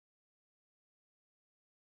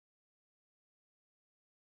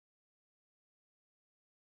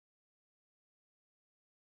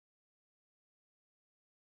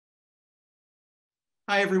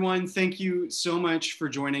Hi, everyone. Thank you so much for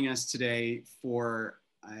joining us today for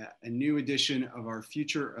a new edition of our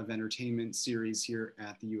Future of Entertainment series here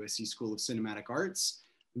at the USC School of Cinematic Arts.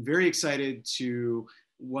 I'm very excited to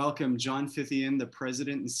welcome John Fithian, the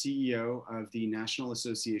President and CEO of the National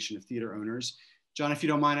Association of Theater Owners. John, if you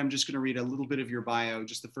don't mind, I'm just going to read a little bit of your bio,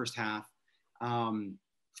 just the first half. John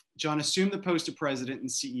assumed the post of President and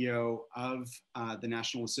CEO of the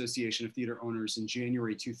National Association of Theater Owners in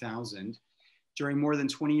January 2000. During more than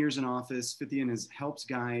 20 years in office, Fithian has helped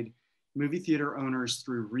guide movie theater owners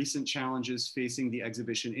through recent challenges facing the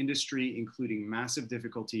exhibition industry, including massive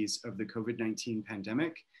difficulties of the COVID-19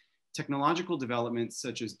 pandemic, technological developments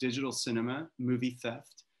such as digital cinema, movie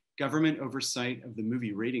theft, government oversight of the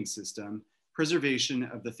movie rating system, preservation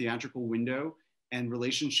of the theatrical window, and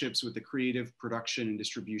relationships with the creative production and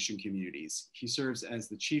distribution communities. He serves as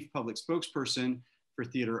the chief public spokesperson for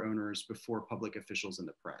theater owners before public officials and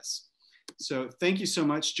the press. So thank you so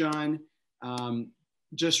much, John.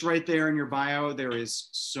 Just right there in your bio, there is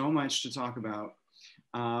so much to talk about.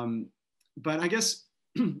 But I guess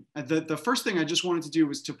the first thing I just wanted to do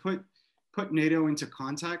was to put NATO into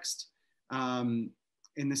context in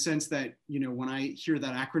the sense that, you know, when I hear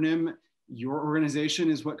that acronym, your organization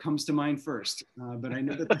is what comes to mind first. But I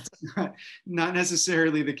know that that's not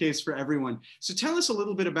necessarily the case for everyone. So tell us a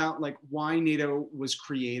little bit about like why NATO was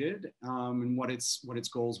created and what its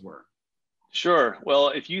goals were. Sure. Well,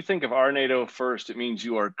 if you think of our NATO first, it means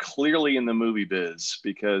you are clearly in the movie biz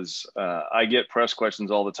because I get press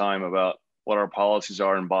questions all the time about what our policies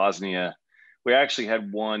are in Bosnia. We actually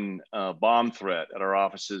had one bomb threat at our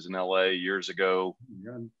offices in LA years ago.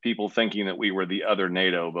 Yeah. People thinking that we were the other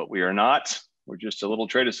NATO, but we are not. We're just a little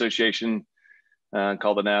trade association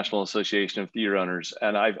called the National Association of Theater Owners.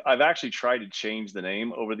 And I've actually tried to change the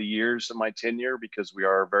name over the years of my tenure because we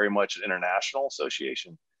are very much an international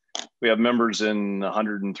association. We have members in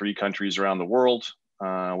 103 countries around the world.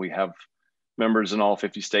 We have members in all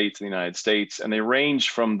 50 states in the United States, and they range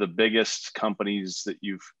from the biggest companies that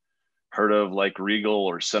you've heard of, like Regal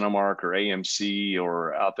or Cinemark or AMC,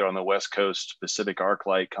 or out there on the West Coast, Pacific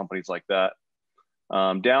Arclight, companies like that,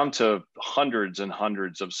 down to hundreds and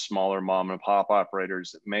hundreds of smaller mom and pop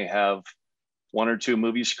operators that may have one or two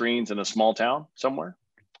movie screens in a small town somewhere,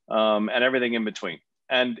 and everything in between.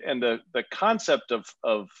 And the concept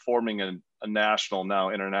of forming a national, now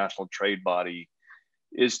international trade body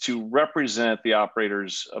is to represent the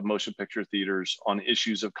operators of motion picture theaters on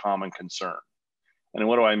issues of common concern. And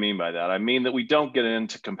what do I mean by that? I mean that we don't get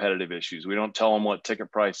into competitive issues. We don't tell them what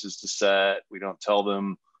ticket prices to set. We don't tell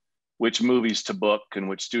them which movies to book and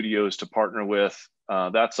which studios to partner with.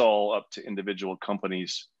 That's all up to individual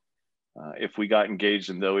companies. If we got engaged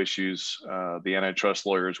in those issues, the antitrust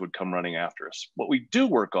lawyers would come running after us. What we do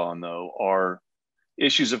work on, though, are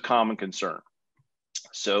issues of common concern.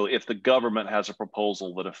 So if the government has a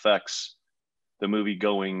proposal that affects the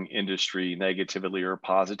movie-going industry negatively or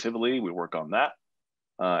positively, we work on that.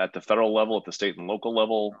 At the federal level, at the state and local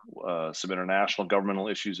level, some international governmental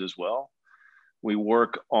issues as well. We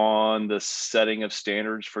work on the setting of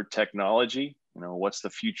standards for technology. You know, what's the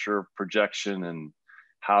future projection and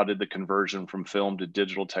how did the conversion from film to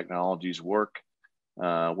digital technologies work?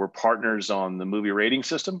 We're partners on the movie rating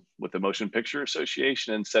system with the Motion Picture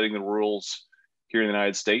Association and setting the rules here in the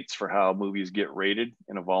United States for how movies get rated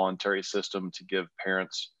in a voluntary system to give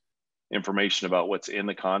parents information about what's in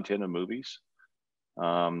the content of movies.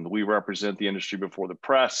 We represent the industry before the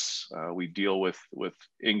press. We deal with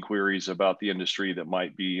inquiries about the industry that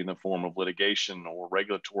might be in the form of litigation or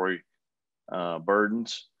regulatory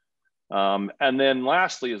burdens. And then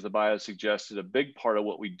lastly, as the bio suggested, a big part of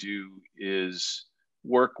what we do is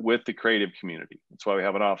work with the creative community. That's why we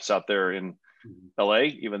have an office out there in LA,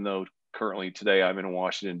 even though currently today I'm in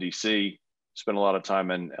Washington, DC, spend a lot of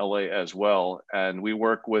time in LA as well. And we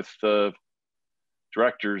work with the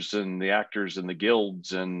directors and the actors and the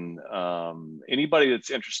guilds and anybody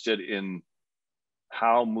that's interested in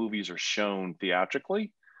how movies are shown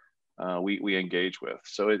theatrically, we engage with.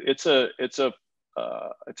 So it's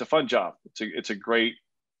a fun job. It's a great,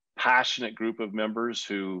 passionate group of members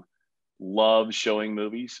who love showing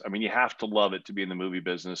movies. I mean, you have to love it to be in the movie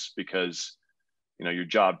business because, you know, your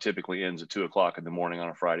job typically ends at 2 o'clock in the morning on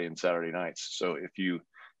a Friday and Saturday nights. So if you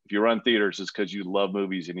run theaters, it's because you love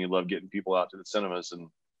movies and you love getting people out to the cinemas, and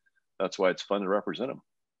that's why it's fun to represent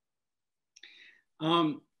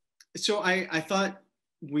them. So I thought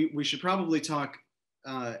we should probably talk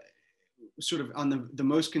sort of on the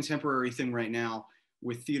most contemporary thing right now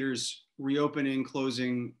with theaters reopening,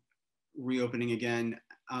 closing, reopening again.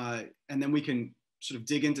 And then we can sort of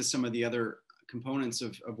dig into some of the other components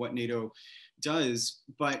of what NATO does.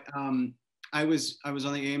 But I was on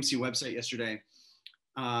the AMC website yesterday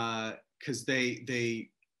because they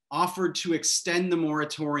offered to extend the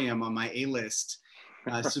moratorium on my A-list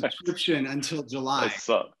subscription until July.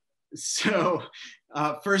 So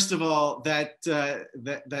first of all, that's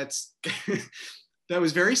that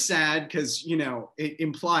was very sad because, you know, it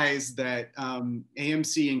implies that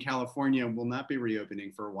AMC in California will not be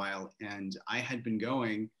reopening for a while. And I had been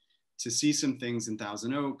going to see some things in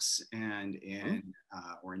Thousand Oaks and in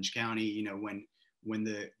Orange County, you know,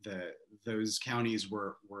 when those counties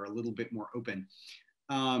were a little bit more open.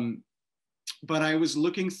 But I was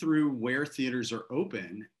looking through where theaters are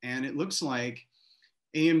open, and it looks like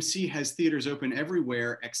AMC has theaters open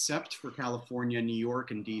everywhere except for California, New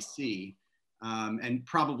York, and DC. And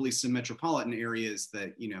probably some metropolitan areas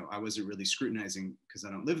that, you know, I wasn't really scrutinizing because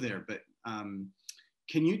I don't live there. But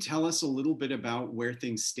can you tell us a little bit about where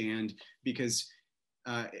things stand? Because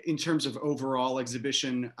in terms of overall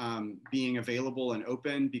exhibition being available and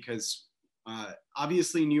open, because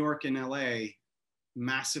obviously New York and LA,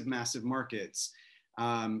 massive, massive markets.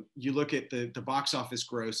 You look at the box office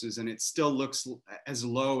grosses and it still looks as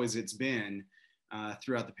low as it's been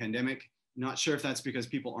throughout the pandemic. Not sure if that's because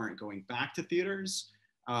people aren't going back to theaters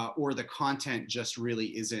or the content just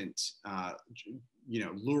really isn't, you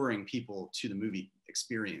know, luring people to the movie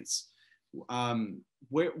experience.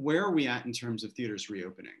 Where are we at in terms of theaters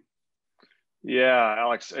reopening? Yeah,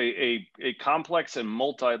 Alex, a complex and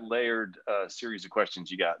multi-layered series of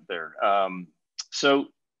questions you got there. So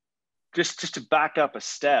just to back up a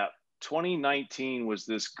step, 2019 was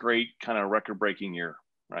this great kind of record-breaking year.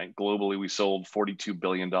 Right, globally, we sold $42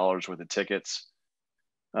 billion worth of tickets.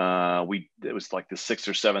 It was like the 6th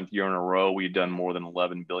or 7th year in a row we had done more than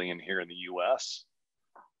 11 billion here in the U.S.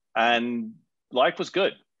 And life was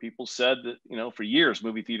good. People said that, you know, for years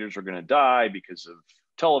movie theaters are going to die because of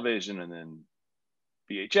television, and then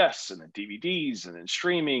VHS, and then DVDs, and then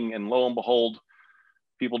streaming. And lo and behold,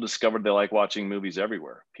 people discovered they like watching movies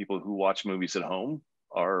everywhere. People who watch movies at home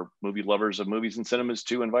are movie lovers of movies in cinemas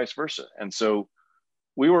too, and vice versa. And so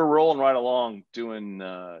we were rolling right along doing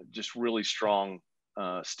just really strong,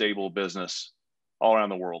 stable business all around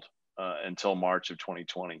the world until March of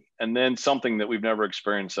 2020. And then something that we've never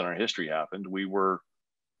experienced in our history happened. We were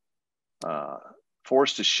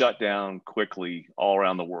forced to shut down quickly all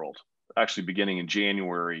around the world, actually beginning in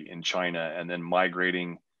January in China and then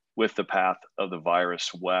migrating with the path of the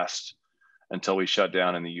virus west until we shut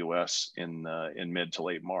down in the US in mid to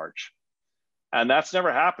late March. And that's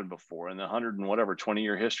never happened before in the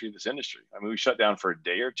 20-year history of this industry. I mean, we shut down for a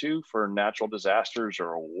day or two for natural disasters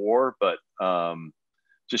or a war, but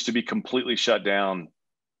just to be completely shut down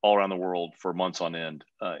all around the world for months on end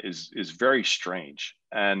is very strange.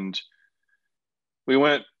 And we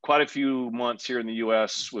went quite a few months here in the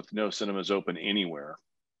US with no cinemas open anywhere.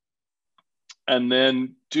 And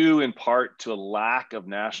then due in part to a lack of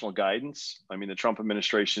national guidance, I mean, the Trump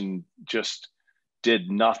administration just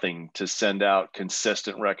did nothing to send out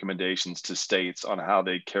consistent recommendations to states on how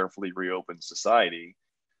they carefully reopen society.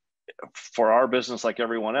 For our business, like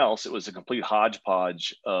everyone else, it was a complete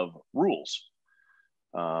hodgepodge of rules.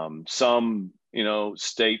 Some, you know,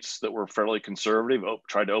 states that were fairly conservative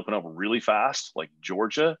tried to open up really fast, like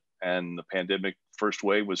Georgia, and the pandemic first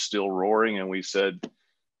wave was still roaring. And we said,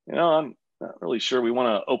 you know, I'm not really sure we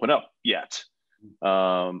want to open up yet.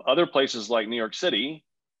 Other places like New York City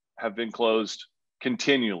have been closed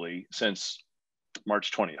continually since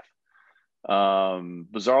March 20th.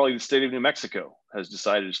 Bizarrely, the state of New Mexico has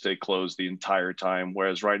decided to stay closed the entire time,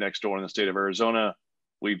 whereas right next door in the state of Arizona,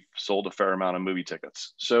 we've sold a fair amount of movie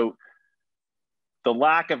tickets. So the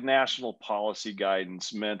lack of national policy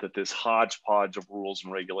guidance meant that this hodgepodge of rules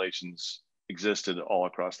and regulations existed all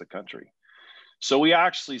across the country. So we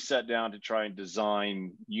actually sat down to try and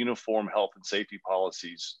design uniform health and safety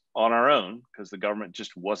policies on our own because the government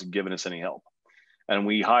just wasn't giving us any help. And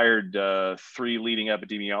we hired 3 leading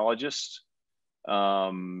epidemiologists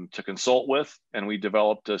to consult with, and we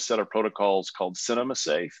developed a set of protocols called Cinema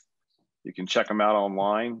Safe. You can check them out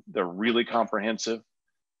online. They're really comprehensive.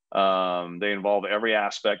 They involve every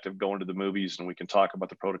aspect of going to the movies, and we can talk about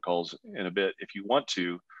the protocols in a bit if you want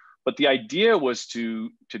to. But the idea was to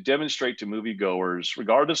demonstrate to moviegoers,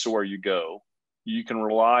 regardless of where you go, you can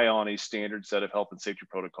rely on a standard set of health and safety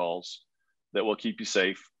protocols that will keep you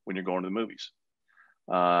safe when you're going to the movies.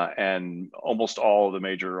 And almost all of the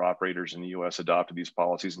major operators in the US adopted these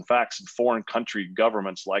policies. In fact, some foreign country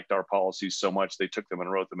governments liked our policies so much, they took them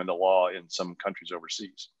and wrote them into law in some countries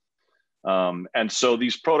overseas. And so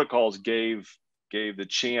these protocols gave the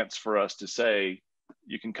chance for us to say,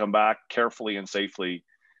 you can come back carefully and safely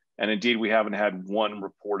And indeed, we haven't had one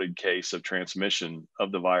reported case of transmission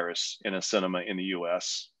of the virus in a cinema in the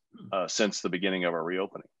US since the beginning of our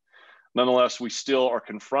reopening. Nonetheless, we still are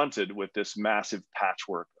confronted with this massive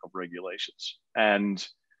patchwork of regulations. And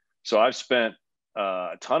so I've spent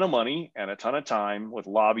a ton of money and a ton of time with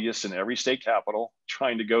lobbyists in every state capital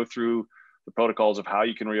trying to go through the protocols of how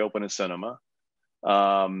you can reopen a cinema.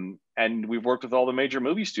 And we've worked with all the major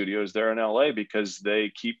movie studios there in LA because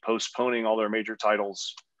they keep postponing all their major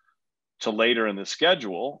titles to later in the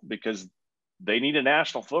schedule because they need a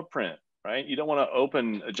national footprint, right? You don't want to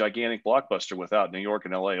open a gigantic blockbuster without New York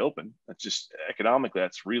and LA open. That's just economically,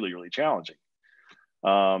 that's really, really challenging.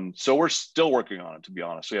 So we're still working on it, to be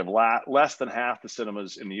honest. We have less than half the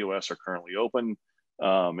cinemas in the US are currently open.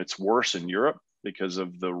 It's worse in Europe because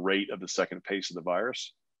of the rate of the second pace of the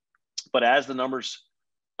virus. But as the numbers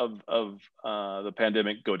of the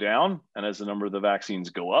pandemic go down and as the number of the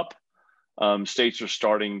vaccines go up, states are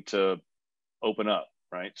starting to open up,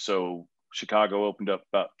 right? So Chicago opened up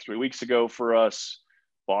about 3 weeks ago for us.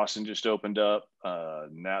 Boston just opened up.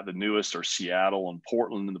 Now the newest are Seattle and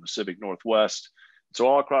Portland in the Pacific Northwest. So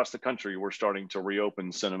all across the country, we're starting to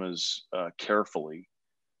reopen cinemas carefully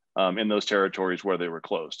in those territories where they were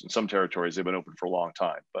closed. In some territories, they've been open for a long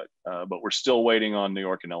time, but we're still waiting on New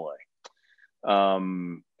York and LA.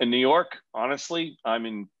 In New York, honestly, I'm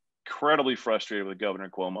incredibly frustrated with Governor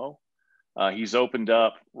Cuomo. He's opened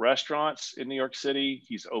up restaurants in New York City.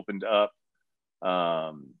 He's opened up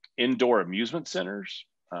indoor amusement centers.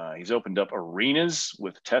 He's opened up arenas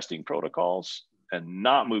with testing protocols and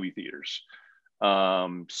not movie theaters.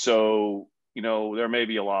 So, there may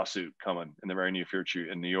be a lawsuit coming in the very near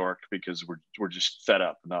future in New York because we're just fed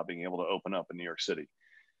up not being able to open up in New York City.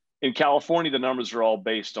 In California, the numbers are all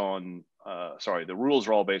based on, the rules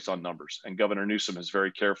are all based on numbers. And Governor Newsom has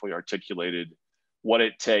very carefully articulated what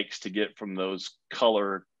it takes to get from those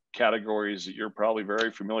color categories that you're probably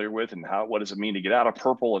very familiar with and what does it mean to get out of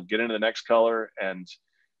purple and get into the next color. And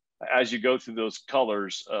as you go through those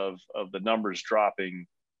colors of the numbers dropping,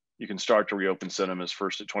 you can start to reopen cinemas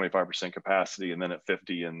first at 25% capacity and then at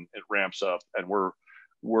 50, and it ramps up. And we're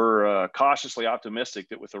cautiously optimistic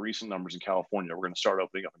that with the recent numbers in California, we're going to start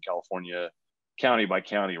opening up in California county by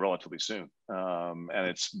county relatively soon. And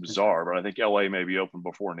it's bizarre, but I think LA may be open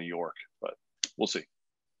before New York, but we'll see.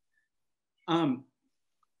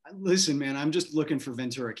 Listen, man, I'm just looking for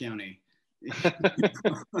Ventura County.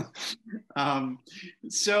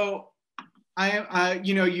 So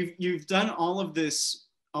you've done all of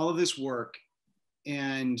this work,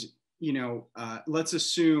 and let's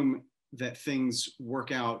assume that things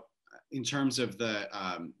work out in terms of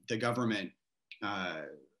the government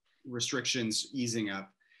restrictions easing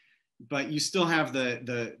up, but you still have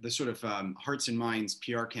the sort of hearts and minds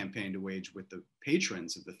PR campaign to wage with the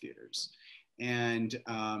patrons of the theaters. And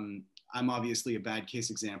I'm obviously a bad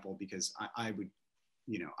case example because I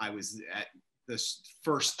was at this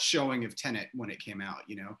first showing of Tenet when it came out,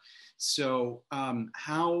 So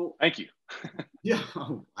how? Thank you. Yeah,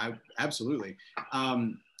 absolutely.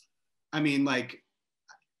 I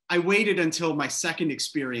waited until my second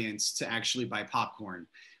experience to actually buy popcorn,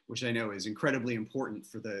 which I know is incredibly important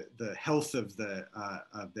for the health of the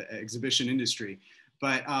exhibition industry.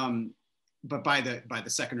 But by the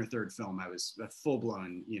second or third film, I was a full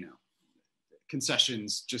blown,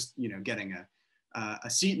 concessions, just getting a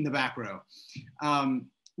seat in the back row.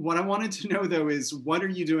 What I wanted to know though is what are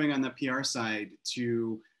you doing on the PR side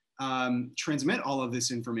to transmit all of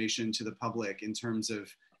this information to the public in terms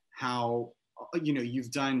of how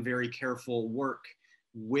you've done very careful work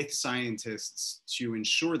with scientists to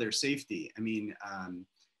ensure their safety. I mean,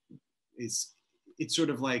 it's sort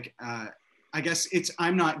of like, I guess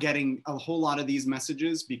I'm not getting a whole lot of these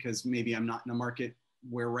messages because maybe I'm not in a market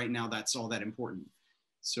where right now that's all that important.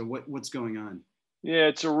 So what's going on? Yeah,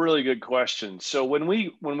 it's a really good question. So when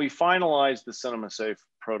we finalized the Cinema Safe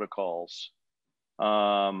protocols,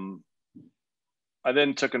 I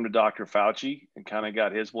then took him to Dr. Fauci and kind of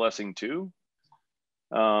got his blessing too.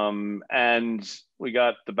 And we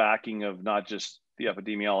got the backing of not just the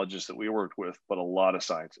epidemiologists that we worked with, but a lot of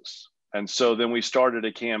scientists. And so then we started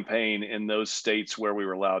a campaign in those states where we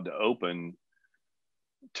were allowed to open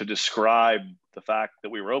to describe the fact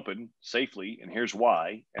that we were open safely, and here's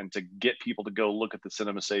why, and to get people to go look at the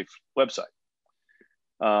Cinema Safe website.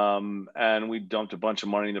 And we dumped a bunch of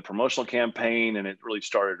money in the promotional campaign, and it really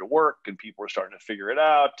started to work, and people were starting to figure it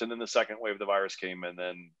out. And then the second wave of the virus came, and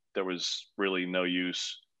then there was really no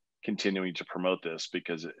use continuing to promote this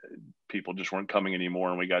because people just weren't coming anymore,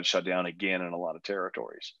 and we got shut down again in a lot of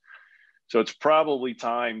territories. So it's probably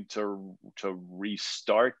time to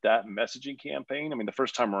restart that messaging campaign. I mean, the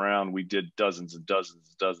first time around, we did dozens and dozens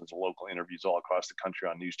and dozens of local interviews all across the country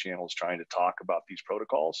on news channels trying to talk about these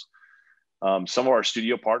protocols. Some of our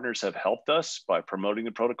studio partners have helped us by promoting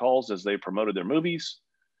the protocols as they promoted their movies.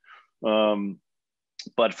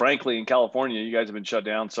 But frankly, in California, you guys have been shut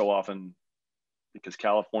down so often because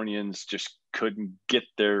Californians just couldn't get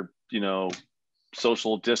their,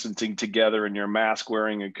 social distancing together, and your mask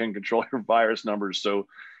wearing and can control your virus numbers. So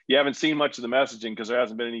you haven't seen much of the messaging because there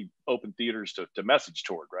hasn't been any open theaters to message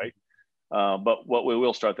toward, right? But what we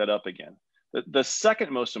will start that up again. The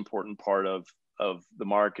second most important part of the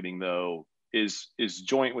marketing, though, is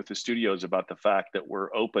joint with the studios about the fact that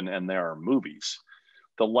we're open and there are movies.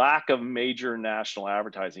 The lack of major national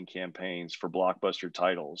advertising campaigns for blockbuster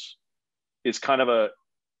titles is kind of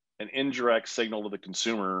an indirect signal to the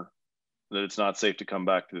consumer that it's not safe to come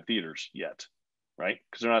back to the theaters yet, right?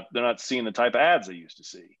 Because they're not seeing the type of ads they used to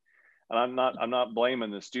see. And I'm not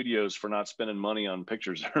blaming the studios for not spending money on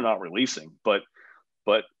pictures they're not releasing, but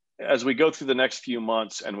as we go through the next few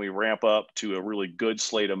months and we ramp up to a really good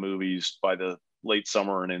slate of movies by the late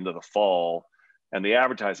summer and into the fall, and the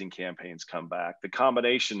advertising campaigns come back, the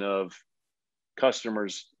combination of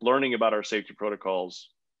customers learning about our safety protocols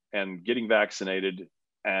and getting vaccinated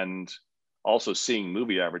and also seeing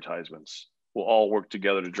movie advertisements will all work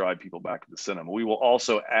together to drive people back to the cinema. We will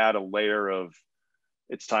also add a layer of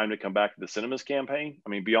it's time to come back to the cinemas campaign. I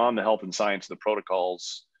mean, beyond the health and science of the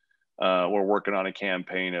protocols, we're working on a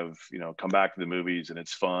campaign of, come back to the movies and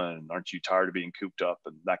it's fun. And aren't you tired of being cooped up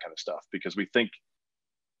and that kind of stuff? Because we think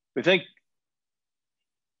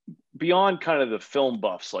beyond kind of the film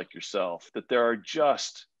buffs like yourself, that there are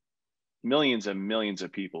just millions and millions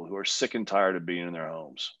of people who are sick and tired of being in their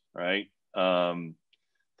homes, right? There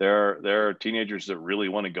are teenagers that really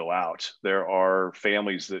want to go out. There are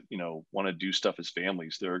families that, want to do stuff as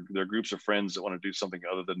families. There are groups of friends that want to do something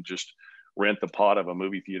other than just rent the pot of a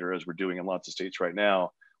movie theater, as we're doing in lots of states right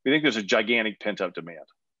now. We think there's a gigantic pent-up demand.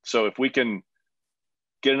 So if we can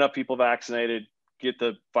get enough people vaccinated, get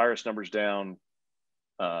the virus numbers down,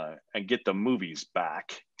 and get the movies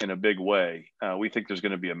back in a big way, we think there's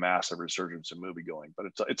going to be a massive resurgence in movie going. But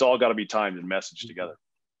it's all got to be timed and messaged together.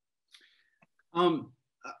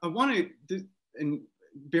 I want to, and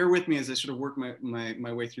bear with me as I sort of work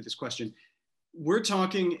my way through this question. We're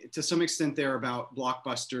talking to some extent there about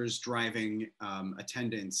blockbusters driving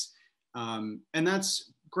attendance. And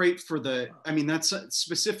that's great for that's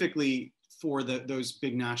specifically for those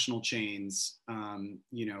big national chains,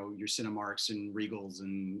 your Cinemarks and Regals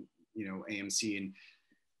and, AMC and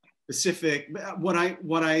Pacific. What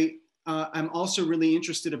I'm also really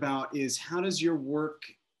interested about is how does your work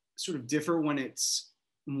sort of differ when it's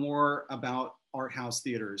more about art house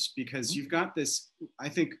theaters? Because you've got this, I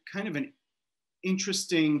think, kind of an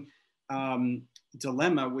interesting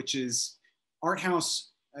dilemma, which is art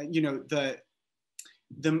house, the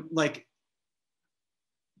like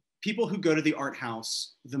people who go to the art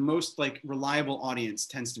house, the most like reliable audience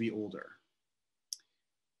tends to be older.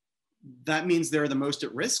 That means they're the most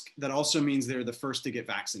at risk. That also means they're the first to get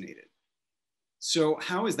vaccinated. So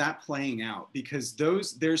how is that playing out? Because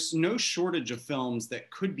there's no shortage of films that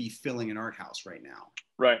could be filling an art house right now.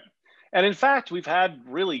 Right. And in fact, we've had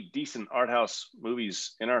really decent art house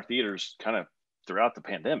movies in our theaters kind of throughout the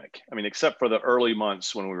pandemic. I mean, except for the early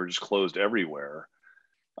months when we were just closed everywhere.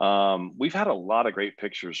 We've had a lot of great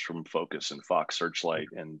pictures from Focus and Fox Searchlight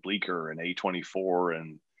and Bleecker and A24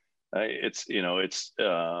 and and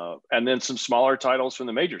then some smaller titles from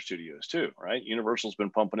the major studios too, right? Universal's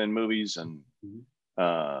been pumping in movies, and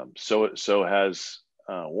so has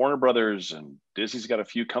Warner Brothers, and Disney's got a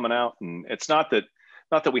few coming out. And it's not that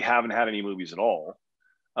we haven't had any movies at all,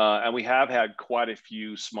 and we have had quite a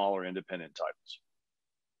few smaller independent titles.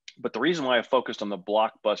 But the reason why I focused on the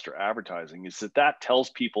blockbuster advertising is that tells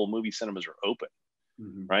people movie cinemas are open,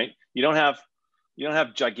 right? You don't have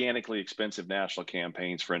gigantically expensive national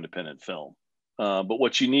campaigns for independent film. But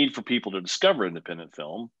what you need for people to discover independent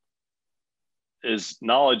film is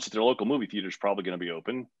knowledge that their local movie theater is probably going to be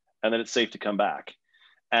open and that it's safe to come back.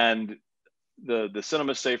 And the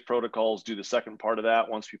cinema safe protocols do the second part of that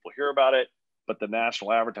once people hear about it. But the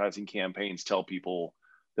national advertising campaigns tell people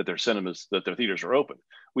that their theaters are open.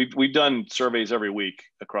 We've done surveys every week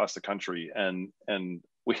across the country, and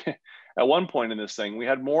we at one point in this thing, we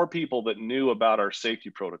had more people that knew about our safety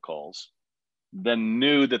protocols than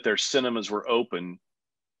knew that their cinemas were open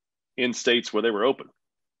in states where they were open.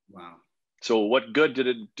 Wow. So what good did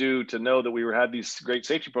it do to know that we had these great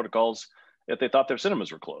safety protocols if they thought their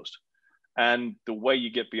cinemas were closed? And the way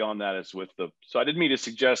you get beyond that is so I didn't mean to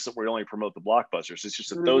suggest that we only promote the blockbusters. It's just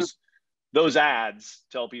that those ads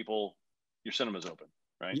tell people your cinema's open,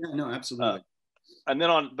 right? Yeah, no, absolutely. And then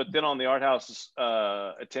on the art house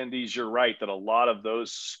attendees, you're right that a lot of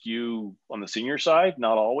those skew on the senior side,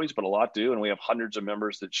 not always, but a lot do. And we have hundreds of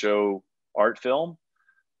members that show art film,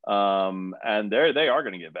 and they are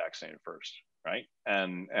going to get vaccinated first, right?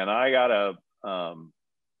 And I got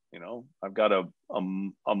I've got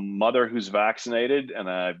a mother who's vaccinated, and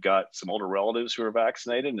I've got some older relatives who are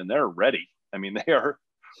vaccinated, and they're ready. I mean, they're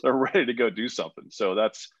ready to go do something. So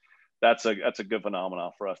that's a good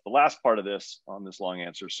phenomenon for us. The last part of this, on this long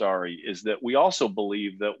answer, sorry, is that we also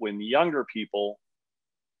believe that when younger people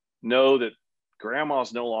know that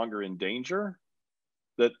grandma's no longer in danger,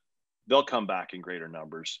 that they'll come back in greater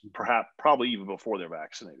numbers, probably even before they're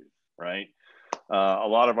vaccinated, right? A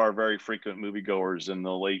lot of our very frequent moviegoers in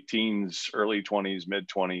the late teens, early 20s, mid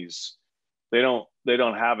 20s, they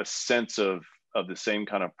don't have a sense of the same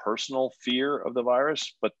kind of personal fear of the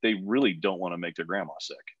virus, but they really don't want to make their grandma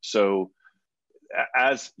sick. So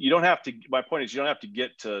as you don't have to, my point is you don't have to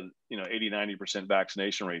get to 80-90%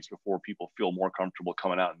 vaccination rates before people feel more comfortable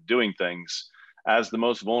coming out and doing things. As the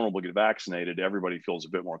most vulnerable get vaccinated, everybody feels a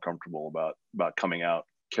bit more comfortable about coming out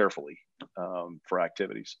carefully for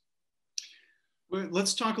activities. Well,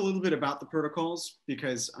 let's talk a little bit about the protocols,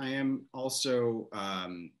 because I am also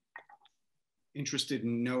interested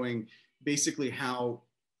in knowing basically how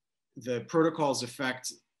the protocols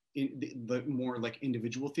affect the more like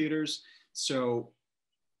individual theaters. So,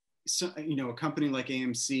 a company like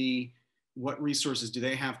AMC, what resources do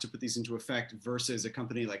they have to put these into effect versus a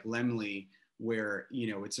company like Laemmle, where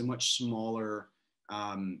it's a much smaller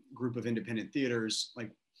group of independent theaters?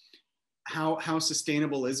 Like, how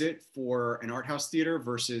sustainable is it for an art house theater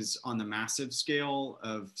versus on the massive scale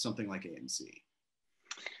of something like AMC?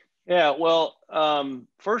 Yeah, well,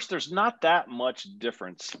 first, there's not that much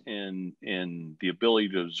difference in the ability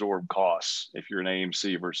to absorb costs if you're an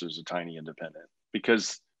AMC versus a tiny independent,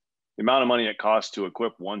 because the amount of money it costs to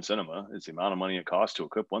equip one cinema is the amount of money it costs to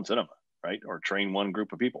equip one cinema, right? Or train one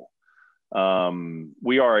group of people.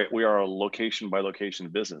 We are a location by location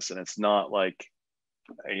business, and it's not like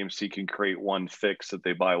AMC can create one fix that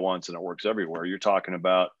they buy once and it works everywhere. You're talking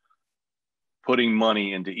about putting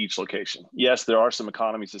money into each location. Yes, there are some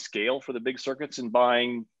economies of scale for the big circuits in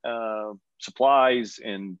buying supplies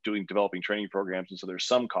and developing training programs, and so there's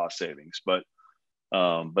some cost savings, but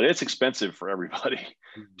it's expensive for everybody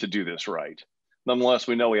to do this right. Nonetheless,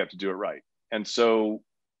 we know we have to do it right, and so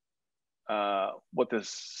what the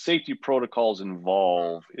safety protocols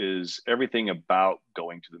involve is everything about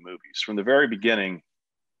going to the movies from the very beginning,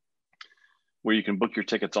 where you can book your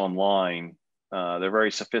tickets online. They're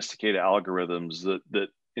very sophisticated algorithms that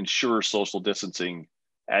ensure social distancing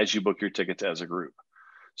as you book your tickets as a group.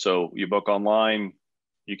 So you book online,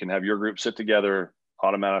 you can have your group sit together,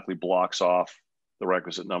 automatically blocks off the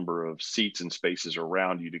requisite number of seats and spaces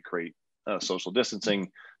around you to create social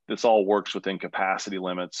distancing. This all works within capacity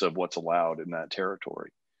limits of what's allowed in that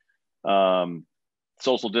territory.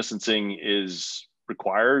 Social distancing is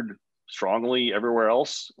required strongly everywhere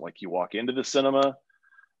else. Like you walk into the cinema,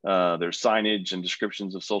 there's signage and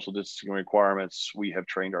descriptions of social distancing requirements. We have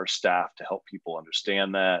trained our staff to help people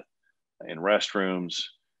understand that. In restrooms,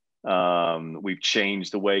 we've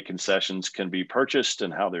changed the way concessions can be purchased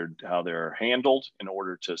and how they're handled in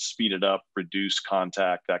order to speed it up, reduce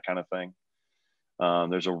contact, that kind of thing.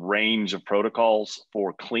 There's a range of protocols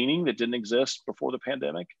for cleaning that didn't exist before the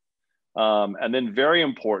pandemic. And then very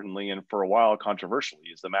importantly, and for a while controversially,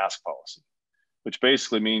 is the mask policy, which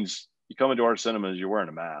basically means you come into our cinemas, you're wearing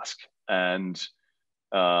a mask, and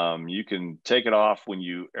you can take it off when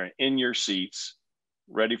you are in your seats,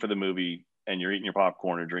 ready for the movie, and you're eating your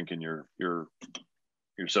popcorn or drinking your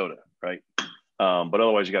soda, right? But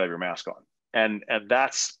otherwise, you got to have your mask on, and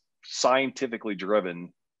that's scientifically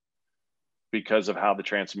driven because of how the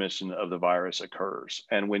transmission of the virus occurs.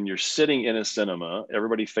 And when you're sitting in a cinema,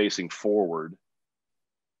 everybody facing forward,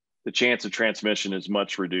 the chance of transmission is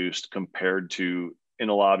much reduced compared to in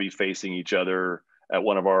a lobby facing each other at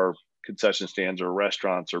one of our concession stands or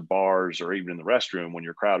restaurants or bars, or even in the restroom when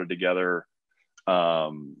you're crowded together.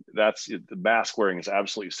 The mask wearing is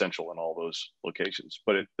absolutely essential in all those locations.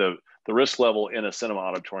 But the risk level in a cinema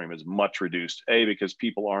auditorium is much reduced, because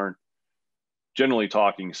people aren't generally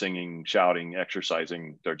talking, singing, shouting,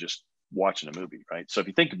 exercising. They're just watching a movie, right? So if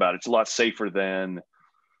you think about it, it's a lot safer than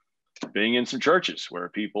being in some churches where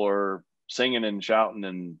people are singing and shouting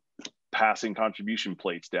and passing contribution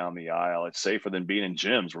plates down the aisle. It's safer than being in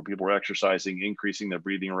gyms where people are exercising, increasing their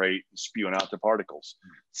breathing rate, and spewing out the particles.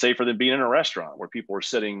 Safer than being in a restaurant where people are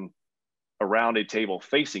sitting around a table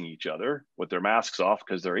facing each other with their masks off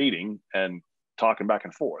because they're eating and talking back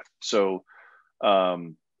and forth. So I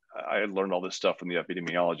had learned all this stuff from the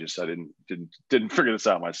epidemiologist. I didn't figure this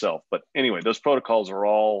out myself. But anyway, those protocols are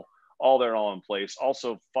all there, all in place.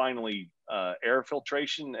 Also, finally, air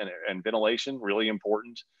filtration and ventilation, really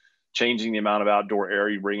important. Changing the amount of outdoor air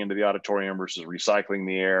you bring into the auditorium versus recycling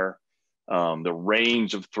the air. The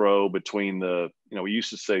range of throw between we used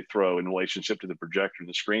to say throw in relationship to the projector and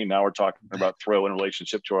the screen. Now we're talking about throw in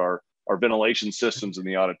relationship to our ventilation systems in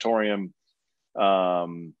the auditorium.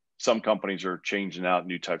 Some companies are changing out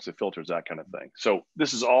new types of filters, that kind of thing. So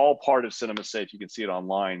this is all part of Cinema Safe. You can see it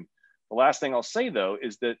online. The last thing I'll say, though,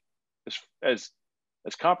 is that as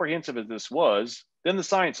comprehensive as this was, then the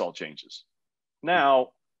science all changes.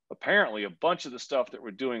 Now, apparently, a bunch of the stuff that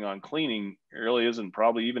we're doing on cleaning really isn't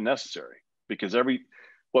probably even necessary, because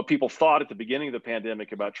what people thought at the beginning of the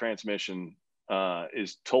pandemic about transmission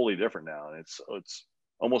is totally different now. And it's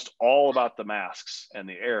almost all about the masks and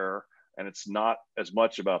the air, and it's not as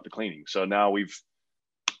much about the cleaning. So now we've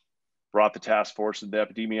brought the task force and the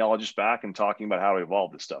epidemiologists back and talking about how to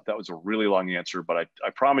evolve this stuff. That was a really long answer, but I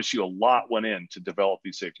promise you a lot went in to develop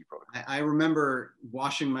these safety protocols. I remember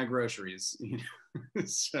washing my groceries.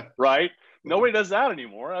 So, right? Nobody does that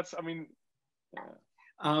anymore.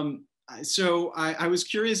 So I was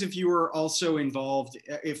curious if you were also involved,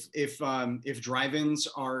 if drive-ins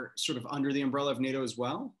are sort of under the umbrella of NATO as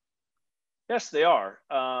well. Yes, they are.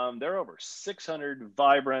 There are over 600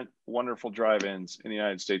 vibrant, wonderful drive-ins in the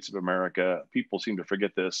United States of America. People seem to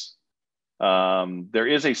forget this. There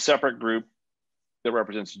is a separate group that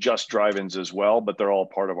represents just drive-ins as well, but they're all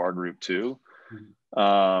part of our group too.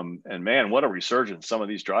 Mm-hmm. And man, what a resurgence some of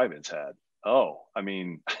these drive-ins had. Oh, I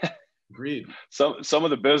mean, agreed. Some of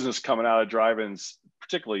the business coming out of drive-ins,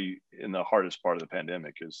 particularly in the hardest part of the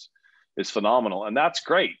pandemic, is phenomenal, and that's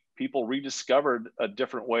great. People rediscovered a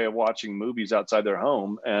different way of watching movies outside their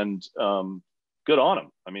home, and good on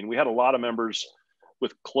them. I mean, we had a lot of members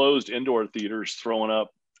with closed indoor theaters throwing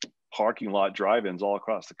up parking lot drive-ins all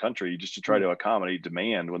across the country just to try to accommodate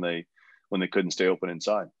demand when they couldn't stay open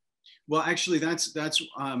inside. Well, actually, that's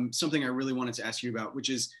something I really wanted to ask you about, which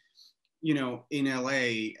is, in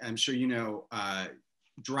LA, I'm sure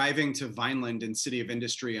driving to Vineland and City of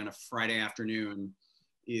Industry on a Friday afternoon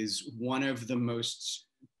is one of the most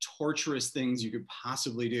torturous things you could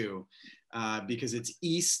possibly do, because it's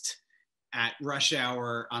east at rush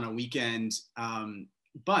hour on a weekend.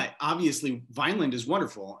 But obviously Vineland is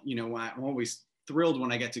wonderful. I'm always thrilled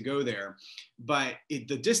when I get to go there, but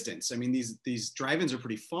the distance, I mean, these drive-ins are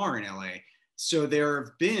pretty far in LA. So there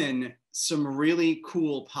have been some really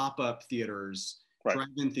cool pop-up theaters, right,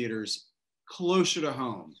 drive-in theaters closer to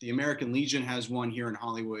home. The American Legion has one here in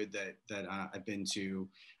Hollywood that I've been to.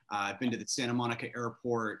 I've been to the Santa Monica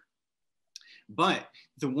airport. But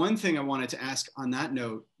the one thing I wanted to ask on that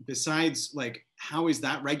note, besides how is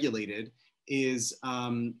that regulated, is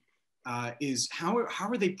how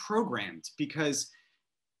are they programmed? Because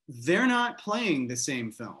they're not playing the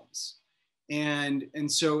same films. And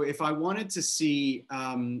so if I wanted to see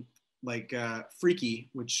Freaky,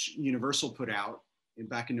 which Universal put out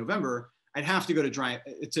back in November, I'd have to go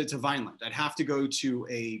to Vineland. I'd have to go to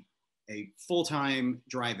a full-time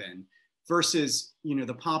drive-in versus,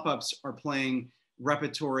 the pop-ups are playing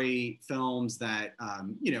repertory films that,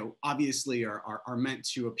 obviously are meant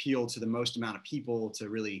to appeal to the most amount of people to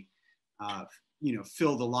really,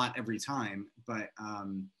 fill the lot every time. But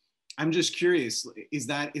I'm just curious, is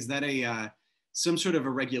that some sort of a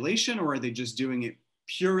regulation, or are they just doing it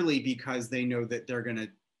purely because they know that they're going to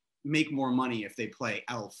make more money if they play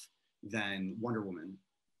Elf than Wonder Woman?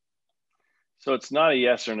 So it's not a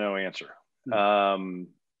yes or no answer.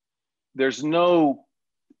 There's no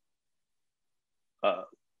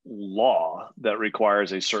law that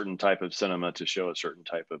requires a certain type of cinema to show a certain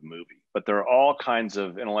type of movie, but there are all kinds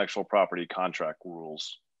of intellectual property contract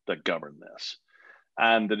rules that govern this.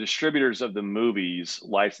 And the distributors of the movies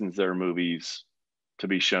license their movies to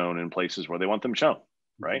be shown in places where they want them shown,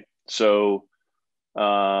 right? So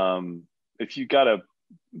if you've got a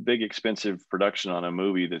big expensive production on a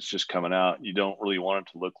movie that's just coming out, you don't really want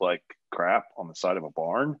it to look like crap on the side of a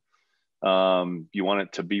barn. You want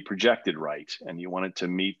it to be projected right, and you want it to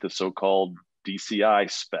meet the so-called DCI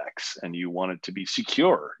specs, and you want it to be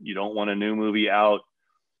secure. You don't want a new movie out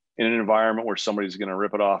in an environment where somebody's going to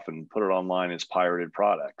rip it off and put it online as pirated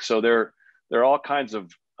product. So there are all kinds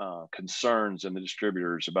of concerns in the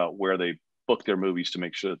distributors about where they book their movies to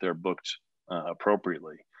make sure that they're booked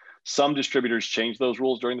appropriately. Some distributors changed those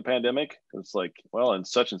rules during the pandemic. It's like, well, in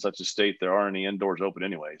such and such a state, there aren't any indoors open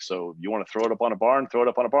anyway. So if you want to throw it up on a barn, throw it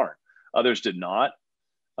up on a barn. Others did not.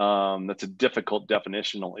 That's a difficult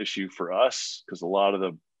definitional issue for us, because a lot of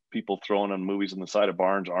the people throwing on movies on the side of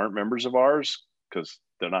barns aren't members of ours because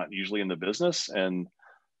they're not usually in the business, and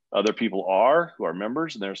other people are who are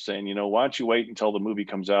members, and they're saying, you know, why don't you wait until the movie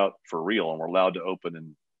comes out for real and we're allowed to open.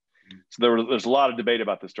 And so there's a lot of debate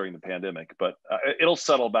about this during the pandemic, but it'll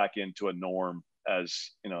settle back into a norm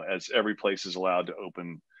as, you know, as every place is allowed to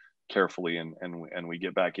open carefully, and we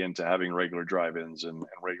get back into having regular drive-ins and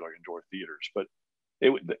regular indoor theaters. But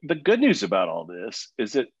the good news about all this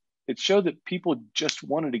is that it showed that people just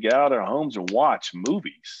wanted to get out of their homes and watch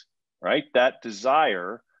movies, right? That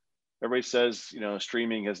desire. Everybody says, you know,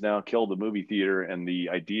 streaming has now killed the movie theater and the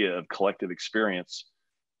idea of collective experience.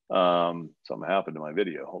 Something happened to my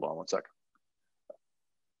video. Hold on one second.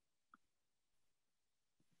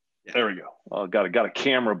 Yeah. There we go. Got a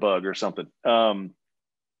camera bug or something. And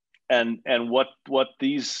what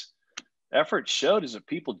these efforts showed is that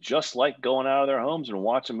people just like going out of their homes and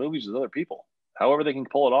watching movies with other people, however they can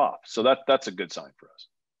pull it off. So that's a good sign for us.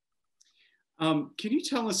 Can you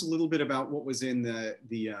tell us a little bit about what was in the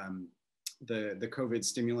COVID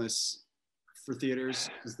stimulus for theaters?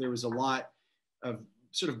 Because there was a lot of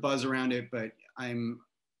sort of buzz around it, but I'm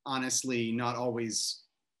honestly not always,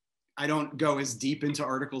 I don't go as deep into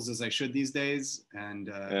articles as I should these days. And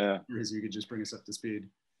as you could just bring us up to speed.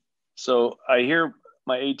 So I hear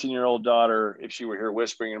my 18-year-old daughter, if she were here,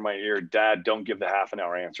 whispering in my ear, "Dad, don't give the half an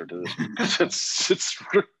hour answer to this."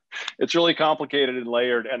 It's really complicated and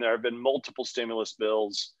layered, and there have been multiple stimulus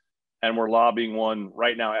bills, and we're lobbying one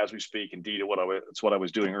right now as we speak. Indeed, it's what I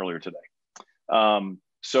was doing earlier today.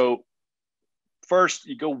 So first,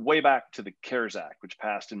 you go way back to the CARES Act, which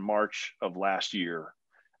passed in March of last year,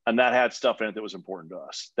 and that had stuff in it that was important to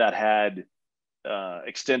us. That had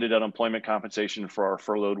extended unemployment compensation for our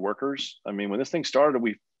furloughed workers. I mean, when this thing started,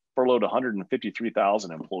 we furloughed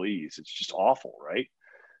 153,000 employees. It's just awful, right?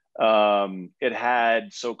 It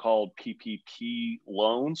had so-called PPP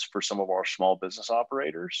loans for some of our small business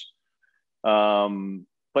operators,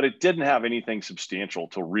 but it didn't have anything substantial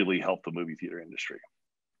to really help the movie theater industry.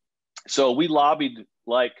 So we lobbied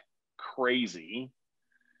like crazy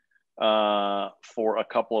for a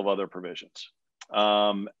couple of other provisions.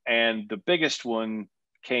 And the biggest one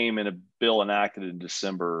came in a bill enacted in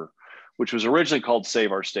December, which was originally called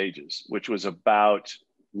Save Our Stages, which was about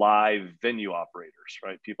live venue operators,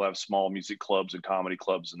 right? People have small music clubs and comedy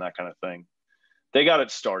clubs and that kind of thing. They got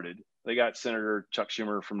it started. They got Senator Chuck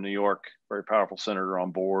Schumer from New York, very powerful senator,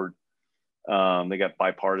 on board. They got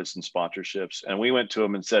bipartisan sponsorships. And we went to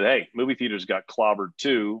them and said, "Hey, movie theaters got clobbered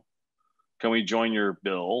too. Can we join your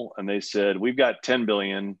bill?" And they said, "We've got 10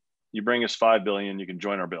 billion. You bring us 5 billion, you can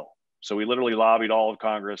join our bill." So we literally lobbied all of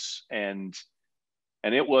Congress, and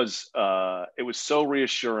it was so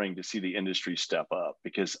reassuring to see the industry step up,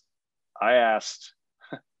 because I asked,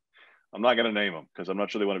 I'm not going to name them because I'm not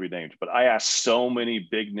sure they want to be named, but I asked so many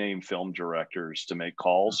big name film directors to make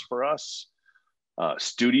calls for us,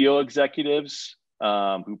 studio executives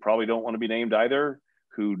who probably don't want to be named either,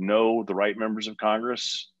 who know the right members of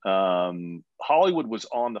Congress. Hollywood was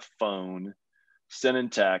on the phone, sending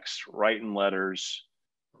texts, writing letters.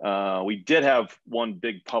 We did have one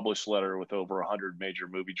big published letter with over 100 major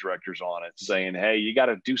movie directors on it saying, "Hey, you got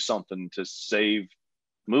to do something to save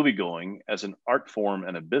moviegoing as an art form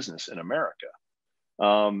and a business in America."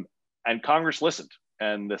 And Congress listened,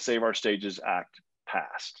 and the Save Our Stages Act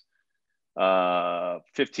passed.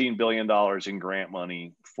 $15 billion in grant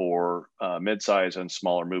money for mid-size and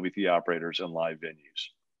smaller movie theater operators and live venues.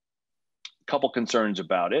 A couple concerns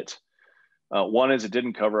about it. One is it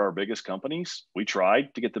didn't cover our biggest companies. We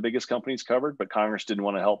tried to get the biggest companies covered, but Congress didn't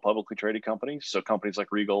want to help publicly traded companies. So companies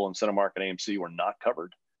like Regal and Cinemark and AMC were not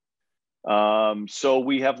covered. So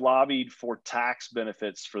we have lobbied for tax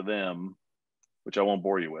benefits for them, which I won't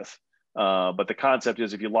bore you with. But the concept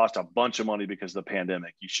is if you lost a bunch of money because of the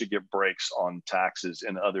pandemic, you should get breaks on taxes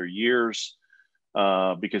in other years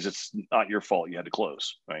because it's not your fault you had to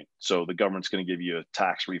close, right? So the government's going to give you a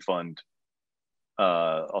tax refund.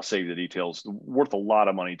 I'll save the details, worth a lot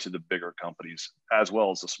of money to the bigger companies as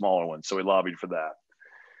well as the smaller ones. So we lobbied for that.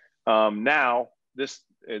 Now,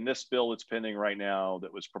 in this bill that's pending right now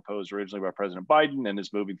that was proposed originally by President Biden and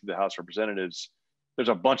is moving through the House of Representatives, there's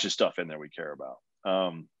a bunch of stuff in there we care about.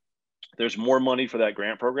 There's more money for that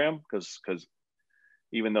grant program because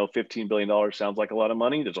even though $15 billion sounds like a lot of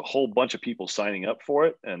money, there's a whole bunch of people signing up for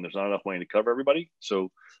it and there's not enough money to cover everybody.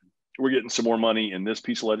 So we're getting some more money in this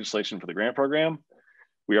piece of legislation for the grant program.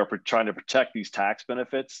 We are trying to protect these tax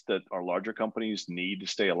benefits that our larger companies need to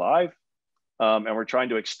stay alive. And we're trying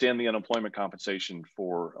to extend the unemployment compensation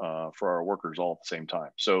for our workers all at the same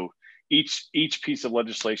time. So each piece of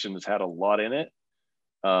legislation has had a lot in it.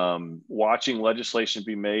 Watching legislation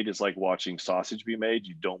be made is like watching sausage be made.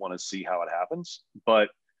 You don't want to see how it happens. But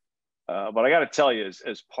I got to tell you,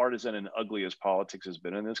 as partisan and ugly as politics has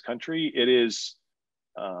been in this country, it is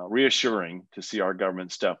reassuring to see our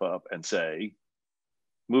government step up and say,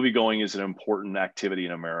 movie going is an important activity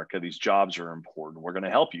in America. These jobs are important. We're going to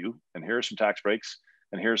help you, and here are some tax breaks,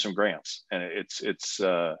 and here are some grants. And it's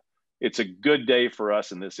a good day for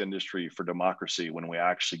us in this industry for democracy when we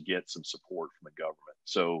actually get some support from the government.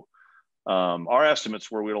 So our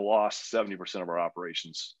estimates were we'd have lost 70% of our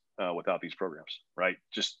operations without these programs, right?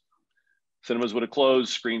 Just cinemas would have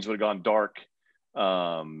closed, screens would have gone dark,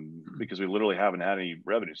 because we literally haven't had any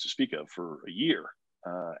revenues to speak of for a year.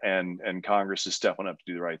 And Congress is stepping up to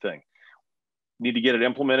do the right thing. Need to get it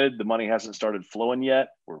implemented. The money hasn't started flowing yet.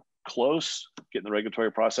 We're close getting the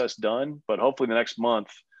regulatory process done, but hopefully the next month,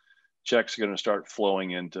 checks are going to start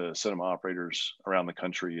flowing into cinema operators around the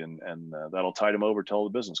country, and that'll tide them over till the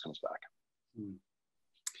business comes back.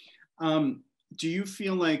 Do you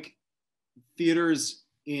feel like theaters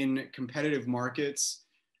in competitive markets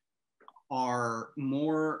are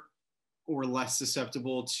more or less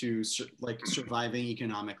susceptible to like surviving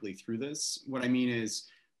economically through this? What I mean is,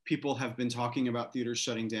 people have been talking about theaters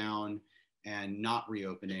shutting down and not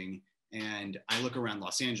reopening. And I look around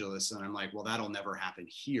Los Angeles and I'm like, well, that'll never happen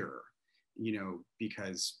here, you know,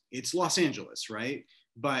 because it's Los Angeles, right?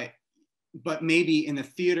 But maybe in a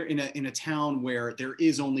theater, in a town where there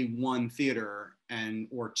is only one theater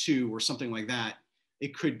or two or something like that,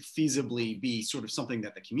 it could feasibly be sort of something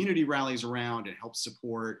that the community rallies around and helps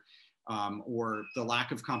support, or the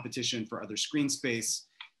lack of competition for other screen space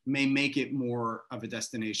may make it more of a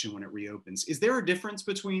destination when it reopens. Is there a difference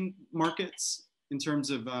between markets in terms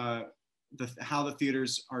of how the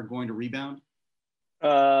theaters are going to rebound?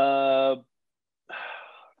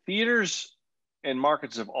 Theaters and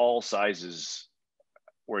markets of all sizes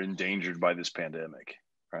were endangered by this pandemic,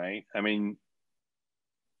 right? I mean,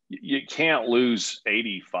 you can't lose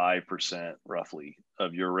 85% roughly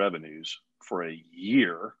of your revenues for a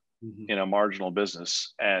year in a marginal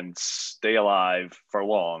business and stay alive for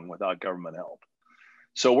long without government help.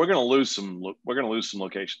 So we're going to lose some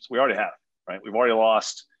locations. We already have, right? We've already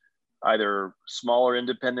lost either smaller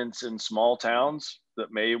independents in small towns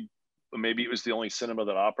that maybe it was the only cinema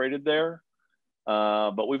that operated there.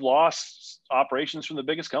 But we've lost operations from the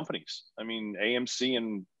biggest companies. I mean, AMC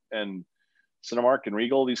and Cinemark and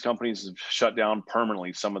Regal, these companies have shut down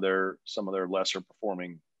permanently some of their lesser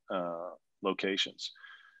performing locations.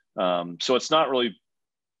 So it's not really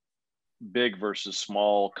big versus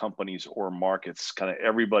small companies or markets. Kind of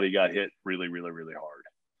everybody got hit really, really, really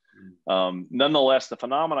hard. Nonetheless, the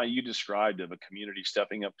phenomena you described of a community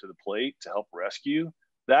stepping up to the plate to help rescue,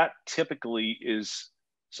 that typically is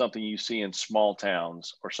something you see in small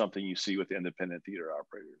towns or something you see with independent theater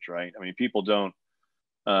operators, right? I mean, people don't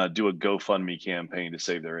do a GoFundMe campaign to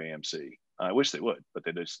save their AMC. I wish they would, but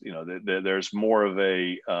they just, you know, there's more of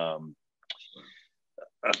a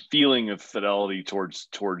feeling of fidelity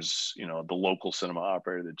towards you know, the local cinema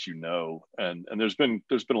operator that you know, and there's been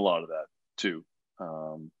a lot of that too.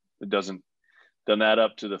 It doesn't add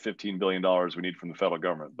up to the $15 billion we need from the federal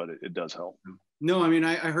government, but it does help. No, I mean,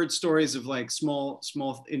 I heard stories of like small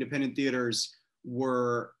independent theaters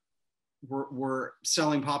were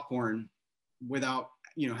selling popcorn without,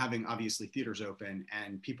 you know, having obviously theaters open,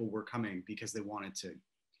 and people were coming because they wanted to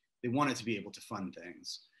be able to fund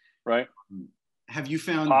things. Right. Have you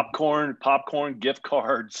found popcorn gift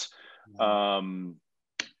cards? I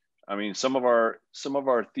mean, some of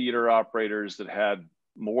our theater operators that had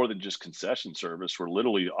more than just concession service were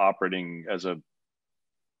literally operating as a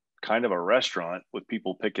kind of a restaurant with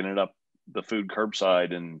people picking it up, the food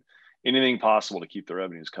curbside, and anything possible to keep the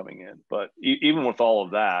revenues coming in. But even with all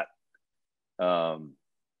of that,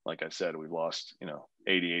 like I said, we've lost, you know,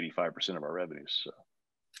 85% of our revenues. So.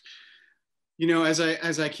 You know, as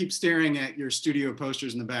I keep staring at your studio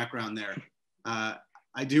posters in the background there,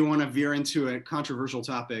 I do want to veer into a controversial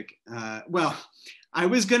topic. Well, I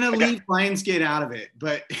was going to leave Lionsgate out of it,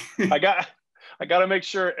 but I got to make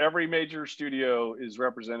sure every major studio is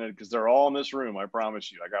represented, because they're all in this room. I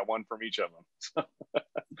promise you, I got one from each of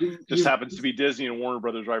them. Just happens to be Disney and Warner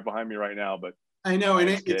Brothers right behind me right now, but I know, and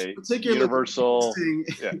it's particularly Universal.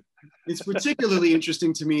 Yeah. It's particularly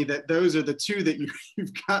interesting to me that those are the two that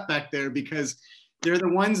you've got back there, because they're the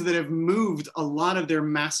ones that have moved a lot of their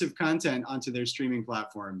massive content onto their streaming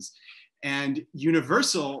platforms. And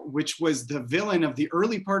Universal, which was the villain of the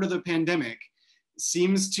early part of the pandemic,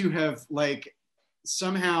 seems to have like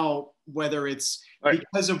somehow, whether it's Right.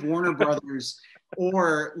 because of Warner Brothers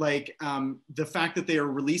or like the fact that they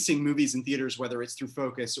are releasing movies in theaters, whether it's through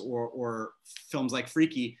Focus or films like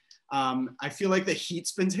Freaky, I feel like the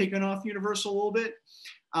heat's been taken off Universal a little bit.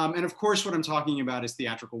 And of course, what I'm talking about is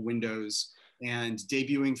theatrical windows and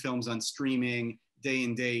debuting films on streaming, day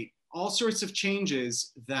and date, all sorts of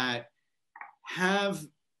changes that have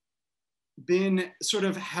been sort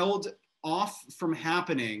of held off from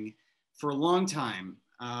happening for a long time.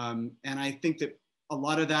 And I think that a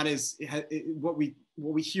lot of that is what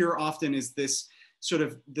we hear often is this sort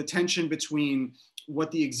of the tension between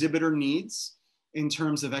what the exhibitor needs in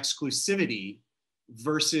terms of exclusivity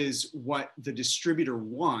versus what the distributor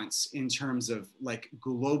wants in terms of like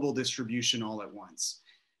global distribution all at once.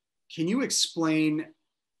 Can you explain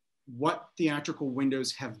what theatrical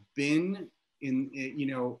windows have been in,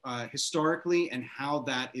 historically, and how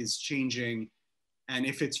that is changing, and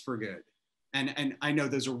if it's for good? And I know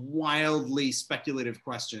those are wildly speculative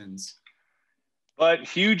questions, but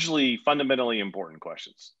hugely fundamentally important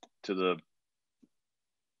questions to the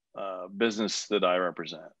business that I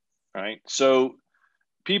represent. Right. So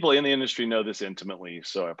people in the industry know this intimately,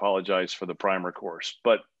 so I apologize for the primer course.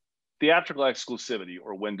 But theatrical exclusivity,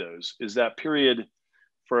 or windows, is that period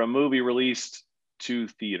for a movie released to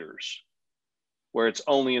theaters where it's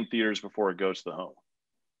only in theaters before it goes to the home.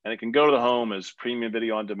 And it can go to the home as premium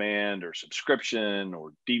video on demand or subscription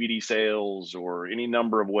or DVD sales or any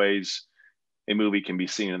number of ways a movie can be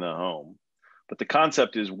seen in the home. But the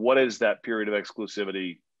concept is, what is that period of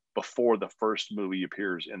exclusivity before the first movie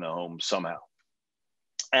appears in the home somehow?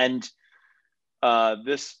 And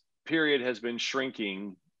this period has been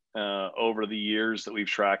shrinking over the years that we've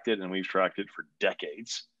tracked it, and we've tracked it for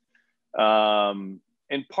decades.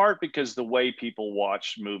 In part because the way people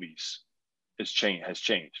watch movies has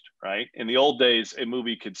changed, right? In the old days, a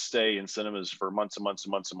movie could stay in cinemas for months and months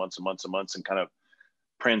and months and months and months and months, and kind of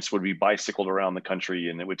prints would be bicycled around the country,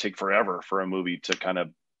 and it would take forever for a movie to kind of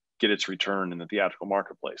get its return in the theatrical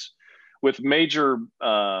marketplace. With major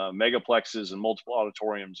megaplexes and multiple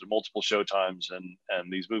auditoriums and multiple showtimes,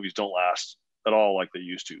 and these movies don't last at all like they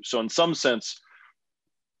used to. So in some sense,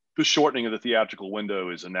 the shortening of the theatrical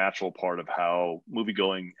window is a natural part of how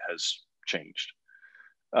moviegoing has changed.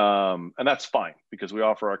 And that's fine, because we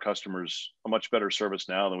offer our customers a much better service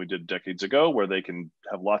now than we did decades ago, where they can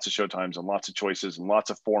have lots of showtimes and lots of choices and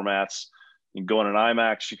lots of formats. You can go in an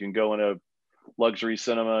IMAX, you can go in a luxury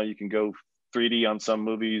cinema, you can go 3D on some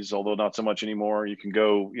movies, although not so much anymore. You can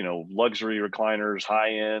go, luxury recliners,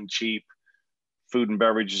 high end, cheap. Food and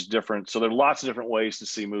beverage is different. So there are lots of different ways to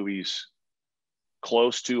see movies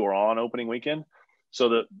close to or on opening weekend.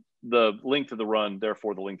 So the length of the run,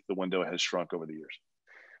 therefore the length of the window, has shrunk over the years.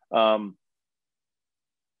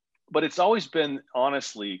 But it's always been,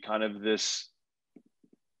 honestly, kind of this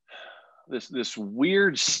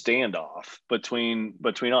weird standoff between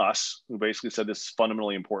us, who basically said this is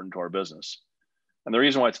fundamentally important to our business. And the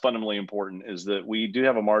reason why it's fundamentally important is that we do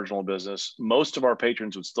have a marginal business. Most of our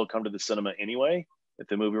patrons would still come to the cinema anyway if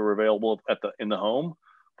the movie were available in the home,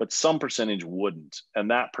 but some percentage wouldn't.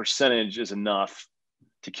 And that percentage is enough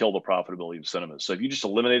to kill the profitability of cinemas. So if you just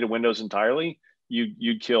eliminated windows entirely,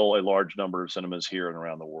 you'd kill a large number of cinemas here and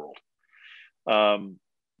around the world.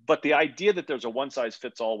 But the idea that there's a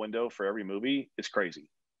one-size-fits-all window for every movie is crazy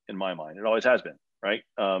in my mind. It always has been, right?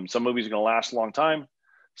 Some movies are going to last a long time.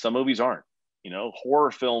 Some movies aren't.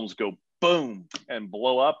 Horror films go boom and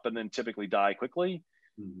blow up and then typically die quickly.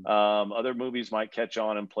 Mm-hmm. Other movies might catch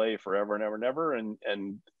on and play forever and ever and ever.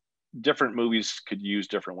 And different movies could use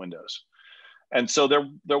different windows. And so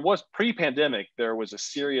there was, pre-pandemic, there was a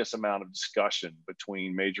serious amount of discussion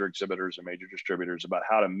between major exhibitors and major distributors about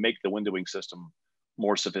how to make the windowing system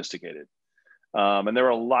more sophisticated. And there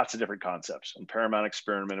were lots of different concepts, and Paramount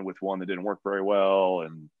experimented with one that didn't work very well.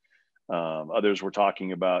 And others were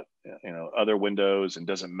talking about, other windows, and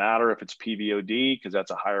doesn't matter if it's PVOD, because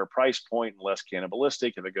that's a higher price point and less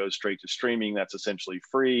cannibalistic. If it goes straight to streaming, that's essentially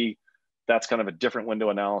free. That's kind of a different window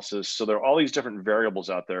analysis. So there are all these different variables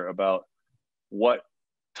out there about what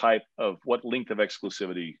length of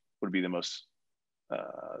exclusivity would be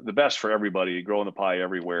the best for everybody, growing the pie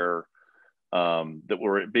everywhere, that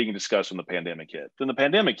were being discussed when the pandemic hit. Then the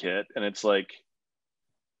pandemic hit, and it's like,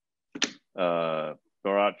 we're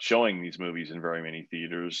not showing these movies in very many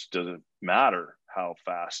theaters. Doesn't matter how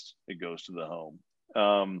fast it goes to the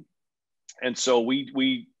home. And so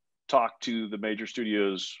we talked to the major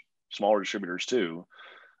studios, smaller distributors too,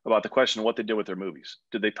 about the question of what they did with their movies.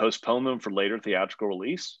 Did they postpone them for later theatrical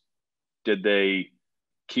release? Did they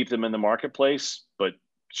keep them in the marketplace, but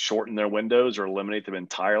shorten their windows or eliminate them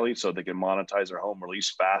entirely so they can monetize their home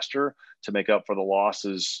release faster to make up for the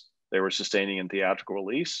losses they were sustaining in theatrical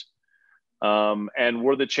release. And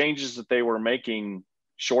were the changes that they were making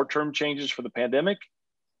short-term changes for the pandemic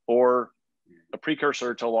or a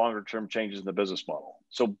precursor to longer-term changes in the business model?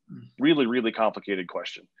 So really, really complicated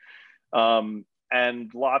question.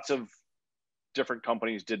 And lots of different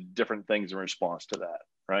companies did different things in response to that,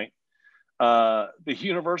 right? The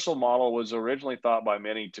Universal model was originally thought by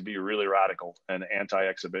many to be really radical and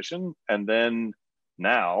anti-exhibition. And then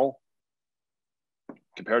now,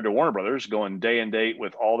 compared to Warner Brothers going day and date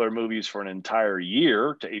with all their movies for an entire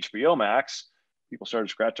year to HBO Max, people started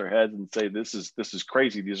to scratch their heads and say, this is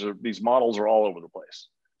crazy. These models are all over the place.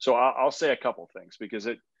 So I'll say a couple of things, because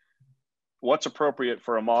what's appropriate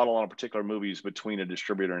for a model on a particular movie is between a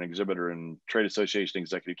distributor and exhibitor, and trade association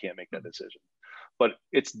executive can't make that decision. But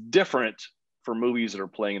it's different for movies that are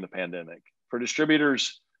playing in the pandemic. For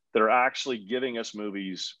distributors that are actually giving us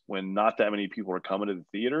movies when not that many people are coming to the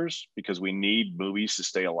theaters because we need movies to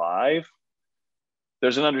stay alive,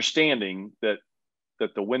 there's an understanding that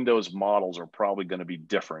the Windows models are probably going to be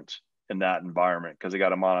different in that environment because they got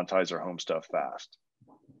to monetize their home stuff fast.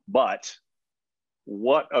 But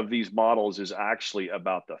what of these models is actually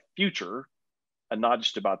about the future and not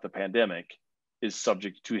just about the pandemic is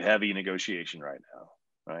subject to heavy negotiation right now,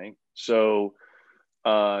 right? So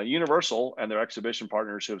Universal and their exhibition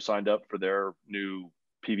partners who have signed up for their new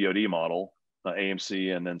PVOD model,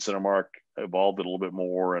 AMC and then Cinemark evolved it a little bit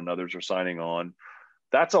more, and others are signing on.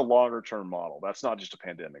 That's a longer term model. That's not just a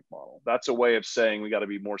pandemic model. That's a way of saying we got to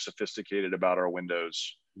be more sophisticated about our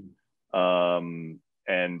windows. And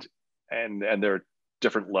there are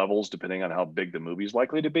different levels depending on how big the movie's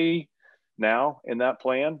likely to be now in that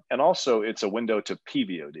plan. And also it's a window to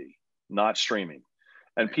PVOD, not streaming.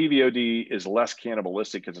 And PVOD is less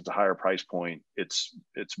cannibalistic because it's a higher price point. It's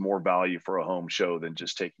more value for a home show than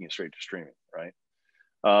just taking it straight to streaming, right?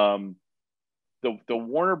 The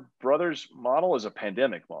Warner Brothers model is a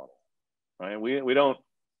pandemic model, right? We don't.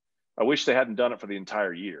 I wish they hadn't done it for the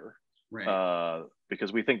entire year, right?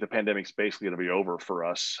 Because we think the pandemic's basically going to be over for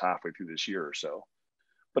us halfway through this year or so.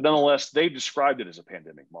 But nonetheless, they described it as a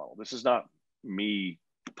pandemic model. This is not me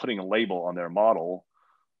putting a label on their model.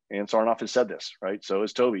 And Sarnoff has said this, right? So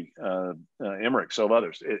is Toby Emmerich, so have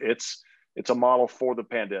others. It's a model for the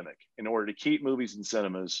pandemic in order to keep movies in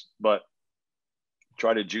cinemas, but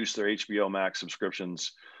try to juice their HBO Max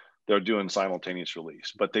subscriptions. They're doing simultaneous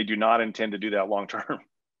release, but they do not intend to do that long term.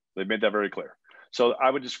 They've made that very clear. So I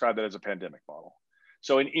would describe that as a pandemic model.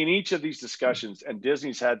 So in each of these discussions, and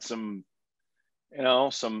Disney's had some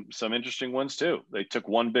interesting ones too. They took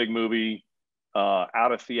one big movie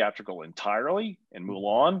out of theatrical entirely in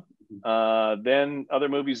Mulan. Then other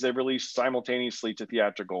movies they've released simultaneously to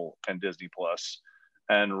theatrical and Disney Plus.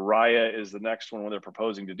 And Raya is the next one where they're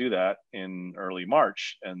proposing to do that in early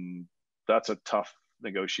March. And that's a tough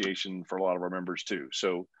negotiation for a lot of our members too.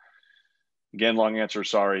 So again, long answer,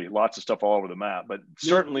 sorry, lots of stuff all over the map, but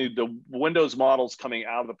certainly the Windows models coming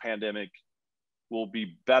out of the pandemic will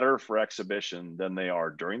be better for exhibition than they are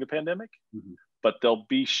during the pandemic, but they'll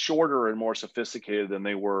be shorter and more sophisticated than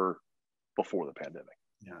they were before the pandemic.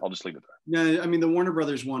 Yeah. I'll just leave it there. No, I mean, the Warner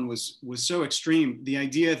Brothers one was so extreme. The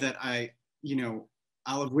idea that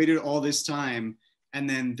I'll have waited all this time and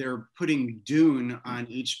then they're putting Dune on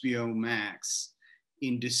HBO Max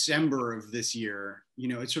in December of this year.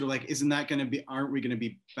 It's sort of like, aren't we going to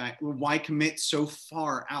be back? Why commit so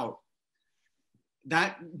far out?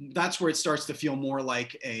 That's where it starts to feel more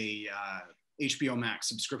like a HBO Max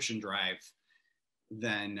subscription drive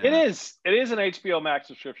than it is an HBO Max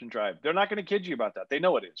subscription drive. They're not going to kid you about that. They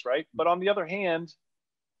know it is, right? But on the other hand,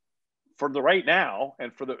 for the right now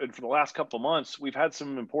and for the last couple of months, we've had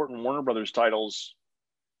some important Warner Brothers titles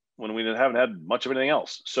when we haven't had much of anything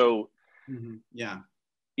else. So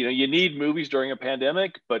you need movies during a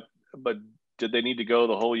pandemic, but did they need to go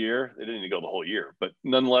the whole year? They didn't need to go the whole year, but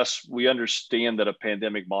nonetheless, we understand that a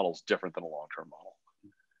pandemic model is different than a long-term model.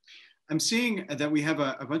 I'm seeing that we have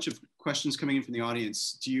a bunch of questions coming in from the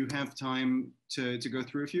audience. Do you have time to go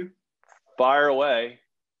through a few? Fire away.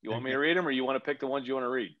 You want me to read them, or you want to pick the ones you want to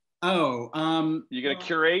read? Oh, you gonna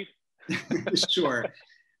curate? Sure.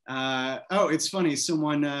 It's funny.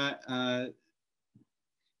 Someone,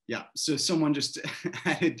 so someone just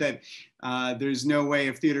added that there's no way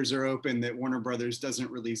if theaters are open that Warner Brothers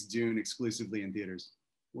doesn't release Dune exclusively in theaters.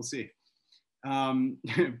 We'll see.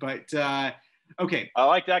 Okay. I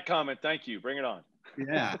like that comment. Thank you. Bring it on.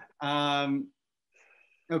 Yeah.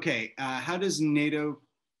 Okay. How does NATO?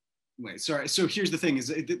 Wait, sorry. So here's the thing: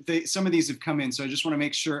 is some of these have come in, so I just want to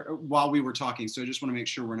make sure while we were talking. So I just want to make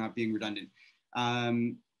sure we're not being redundant.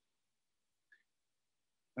 Um,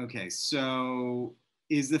 okay, so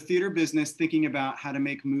is the theater business thinking about how to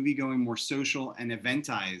make movie going more social and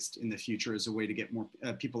eventized in the future as a way to get more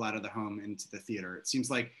people out of the home into the theater? It seems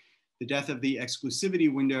like the death of the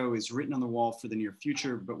exclusivity window is written on the wall for the near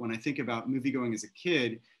future, but when I think about movie going as a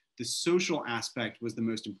kid, the social aspect was the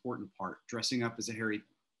most important part. Dressing up as a Harry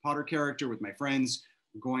Potter character with my friends,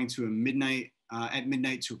 going to at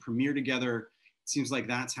midnight to a premiere together. It seems like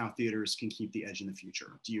that's how theaters can keep the edge in the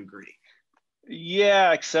future. Do you agree?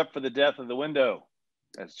 Yeah, except for the death of the window,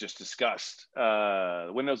 as just discussed.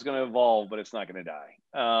 The window's going to evolve, but it's not going to die.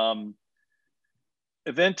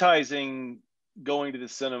 Eventizing, going to the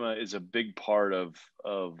cinema is a big part of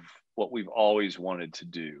what we've always wanted to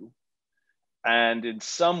do. And in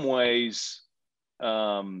some ways,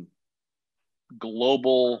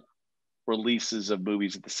 global releases of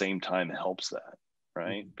movies at the same time helps that,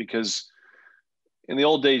 right? Because in the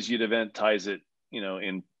old days, you'd eventize it,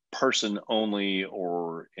 in person only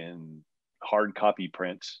or in hard copy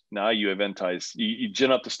print. Now you eventize, you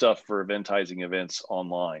gin up the stuff for eventizing events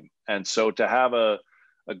online. And so to have a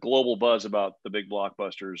global buzz about the big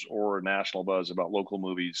blockbusters or a national buzz about local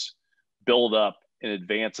movies build up in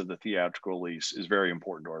advance of the theatrical release is very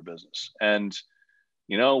important to our business. And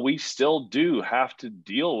we still do have to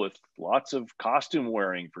deal with lots of costume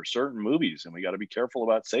wearing for certain movies, and we got to be careful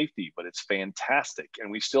about safety, but it's fantastic.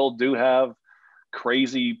 And we still do have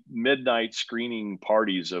crazy midnight screening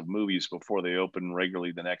parties of movies before they open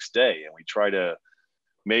regularly the next day. And we try to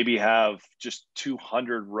maybe have just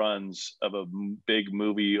 200 runs of a big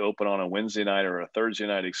movie open on a Wednesday night or a Thursday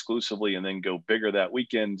night exclusively, and then go bigger that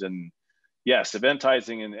weekend. And yes,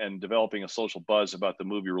 eventizing and developing a social buzz about the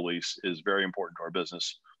movie release is very important to our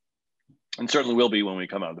business, and certainly will be when we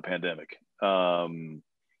come out of the pandemic,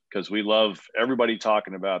 because we love everybody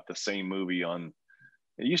talking about the same movie on,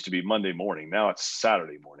 it used to be Monday morning. Now it's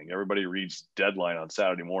Saturday morning. Everybody reads Deadline on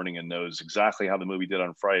Saturday morning and knows exactly how the movie did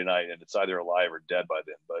on Friday night, and it's either alive or dead by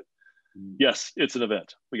then. But yes, it's an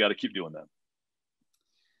event. We got to keep doing that.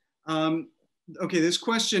 Okay, this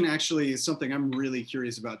question actually is something I'm really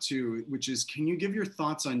curious about too, which is, can you give your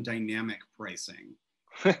thoughts on dynamic pricing?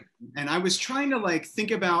 And I was trying to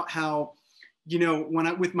think about how,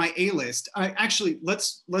 with my A-list,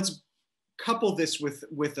 let's couple this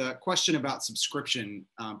with a question about subscription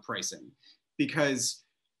pricing, because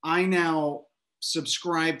I now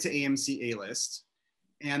subscribe to AMC A-list,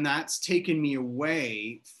 and that's taken me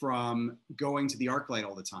away from going to the ArcLight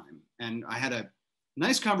all the time. And I had a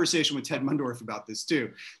nice conversation with Ted Mundorf about this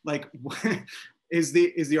too. Is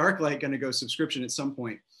the ArcLight going to go subscription at some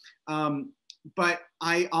point? But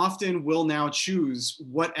I often will now choose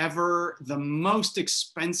whatever the most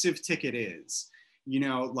expensive ticket is,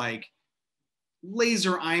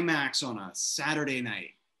 laser IMAX on a Saturday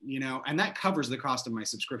night, and that covers the cost of my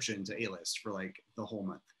subscription to A-list for the whole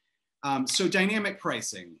month. So dynamic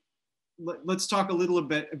pricing, let's talk a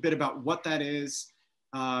bit about what that is.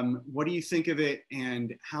 What do you think of it,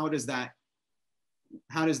 and how does that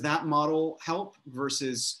model help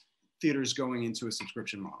versus theaters going into a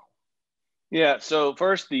subscription model? Yeah, so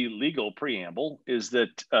first, the legal preamble is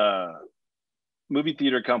that movie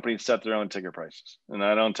theater companies set their own ticket prices, and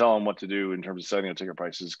I don't tell them what to do in terms of setting their ticket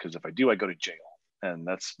prices, because if I do, I go to jail. And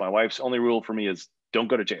that's my wife's only rule for me, is don't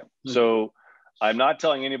go to jail. Mm-hmm. So I'm not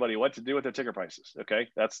telling anybody what to do with their ticket prices. Okay,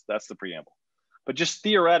 that's the preamble. But just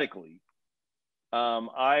theoretically,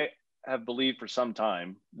 I have believed for some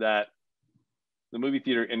time that the movie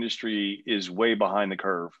theater industry is way behind the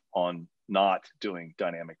curve on not doing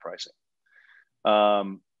dynamic pricing.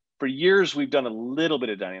 For years, we've done a little bit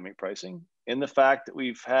of dynamic pricing, in the fact that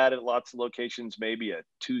we've had at lots of locations maybe a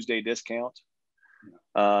Tuesday discount,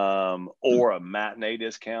 or a matinee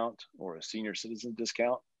discount, or a senior citizen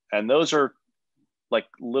discount. And those are like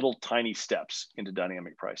little tiny steps into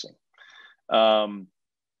dynamic pricing. But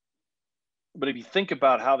if you think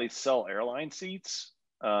about how they sell airline seats,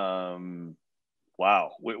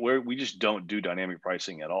 wow, we just don't do dynamic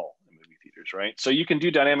pricing at all in movie theaters, right? So you can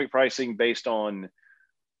do dynamic pricing based on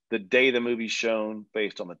the day the movie's shown,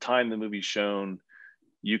 based on the time the movie's shown.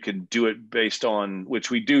 You can do it based on,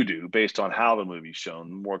 which we do based on how the movie's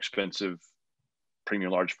shown, more expensive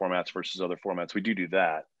premium large formats versus other formats. We do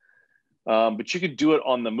that. But you could do it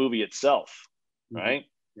on the movie itself, right?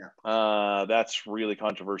 Yeah. That's really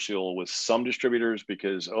controversial with some distributors,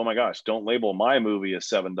 because, oh my gosh, don't label my movie a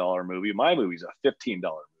 $7 movie. My movie's a $15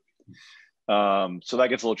 movie. So that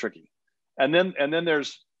gets a little tricky. And then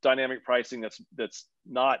there's dynamic pricing that's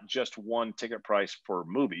not just one ticket price per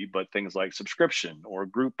movie, but things like subscription or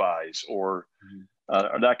group buys or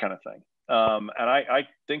that kind of thing. And I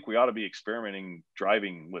think we ought to be experimenting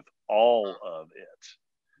driving with all of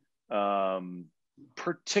it.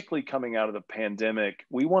 Particularly coming out of the pandemic,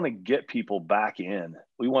 we want to get people back in.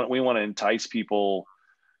 We want to entice people,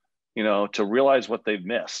 to realize what they've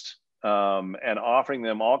missed, and offering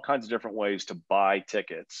them all kinds of different ways to buy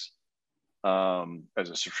tickets, as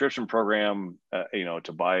a subscription program,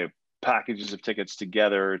 to buy packages of tickets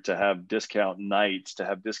together, to have discount nights, to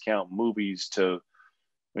have discount movies,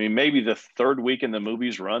 maybe the third week in the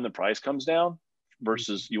movie's run, the price comes down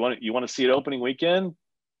versus you want to see it opening weekend,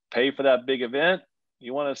 pay for that big event.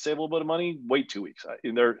 You want to save a little bit of money, wait 2 weeks.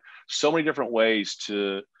 And there are so many different ways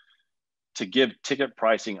to give ticket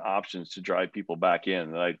pricing options to drive people back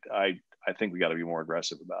in. And I think we got to be more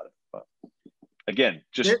aggressive about it. But again,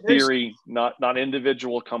 just theory, not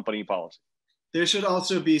individual company policy. There should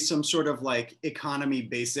also be some sort of like economy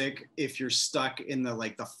basic if you're stuck in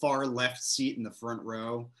the far left seat in the front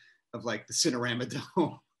row of like the Cinerama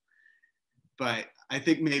Dome. But I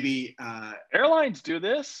think maybe airlines do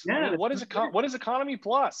this. Yeah. I mean, what is economy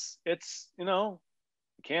plus? It's, you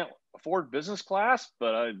can't afford business class,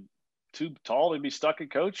 but I'm too tall to be stuck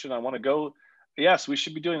at coach and I want to go. Yes, we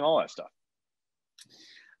should be doing all that stuff.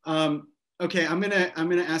 Okay, I'm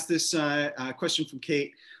gonna ask this question from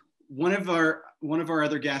Kate. One of our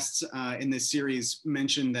other guests in this series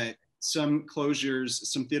mentioned that some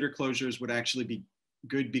theater closures would actually be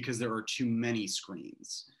good because there are too many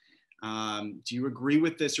screens. Do you agree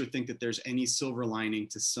with this or think that there's any silver lining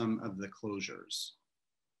to some of the closures?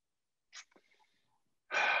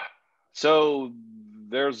 So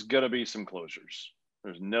there's going to be some closures.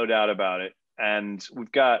 There's no doubt about it. And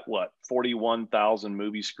we've got 41,000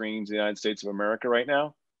 movie screens in the United States of America right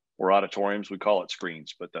now, or auditoriums. We call it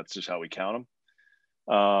screens, but that's just how we count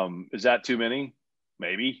them. Is that too many?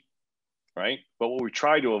 Maybe, right? But what we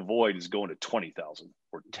try to avoid is going to 20,000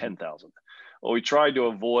 or 10,000. What we tried to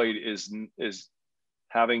avoid is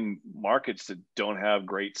having markets that don't have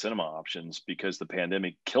great cinema options because the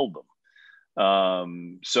pandemic killed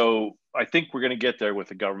them. So I think we're going to get there with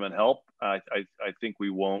the government help. I think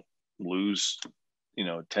we won't lose,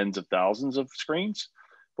 tens of thousands of screens,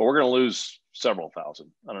 but we're going to lose several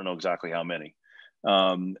thousand. I don't know exactly how many.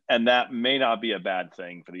 And that may not be a bad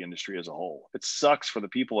thing for the industry as a whole. It sucks for the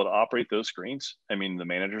people that operate those screens. I mean, the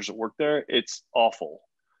managers that work there, it's awful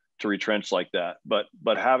to retrench like that. But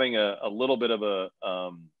having a little bit of a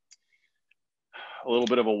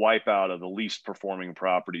wipeout of the least performing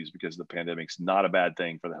properties because of the pandemic is not a bad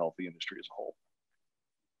thing for the healthy industry as a whole.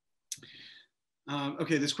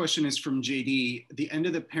 Okay, this question is from JD. The end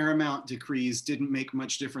of the Paramount decrees didn't make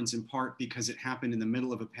much difference in part because it happened in the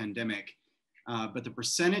middle of a pandemic. But the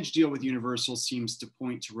percentage deal with Universal seems to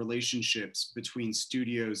point to relationships between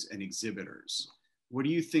studios and exhibitors. What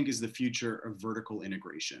do you think is the future of vertical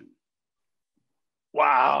integration?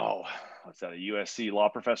 Wow. What's that, a USC law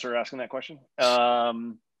professor asking that question?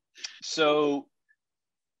 So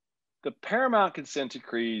the Paramount consent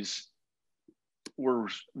decrees were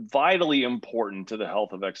vitally important to the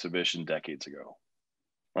health of exhibition decades ago,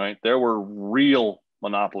 right? There were real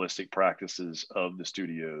monopolistic practices of the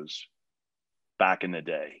studios back in the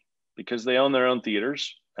day because they own their own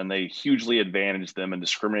theaters and they hugely advantaged them and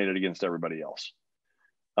discriminated against everybody else.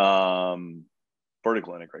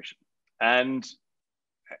 Vertical integration. And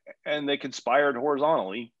they conspired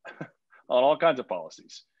horizontally on all kinds of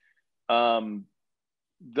policies.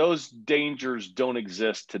 Those dangers don't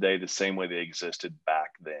exist today the same way they existed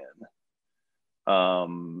back then.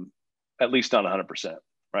 At least not 100%,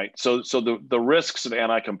 right? So the risks of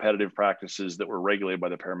anti-competitive practices that were regulated by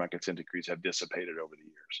the Paramount consent decrees have dissipated over the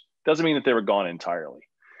years. Doesn't mean that they were gone entirely.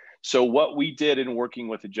 So what we did in working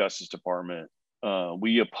with the Justice Department,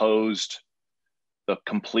 we opposed the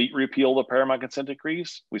complete repeal of the Paramount consent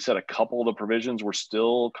decrees. We said a couple of the provisions were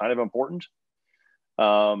still kind of important.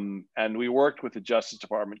 And we worked with the Justice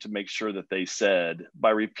Department to make sure that they said,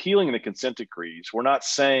 by repealing the consent decrees, we're not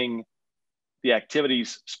saying the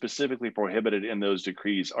activities specifically prohibited in those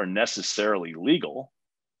decrees are necessarily legal.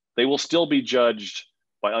 They will still be judged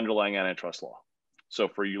by underlying antitrust law. So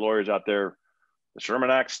for you lawyers out there, the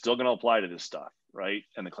Sherman Act's still going to apply to this stuff, right?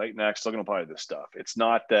 And the Clayton Act's still going to apply to this stuff. It's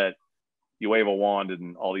not that you wave a wand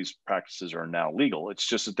and all these practices are now legal. It's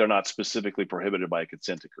just that they're not specifically prohibited by a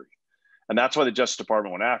consent decree. And that's why the Justice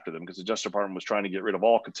Department went after them, because the Justice Department was trying to get rid of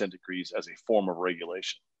all consent decrees as a form of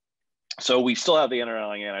regulation. So we still have the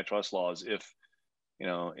underlying antitrust laws. If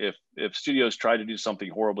studios try to do something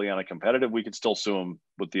horribly anti-competitive, we could still sue them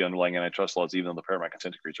with the underlying antitrust laws, even though the Paramount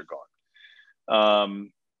consent decrees are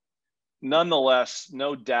gone. nonetheless,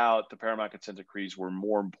 no doubt the Paramount consent decrees were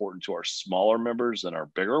more important to our smaller members than our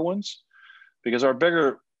bigger ones, because our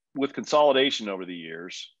bigger, with consolidation over the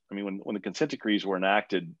years, I mean, when the consent decrees were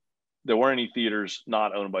enacted, there weren't any theaters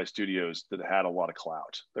not owned by studios that had a lot of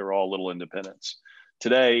clout. They were all little independents.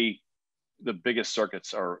 Today, the biggest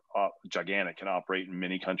circuits are gigantic and operate in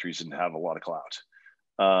many countries and have a lot of clout.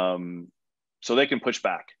 So they can push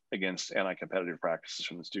back against anti-competitive practices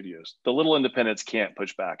from the studios. The little independents can't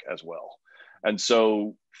push back as well. And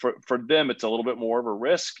so for them, it's a little bit more of a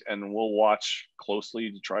risk, and we'll watch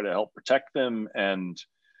closely to try to help protect them. And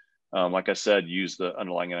like I said, use the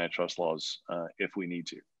underlying antitrust laws if we need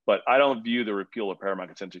to. But I don't view the repeal of Paramount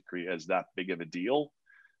consent decree as that big of a deal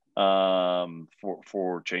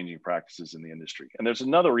for changing practices in the industry. And there's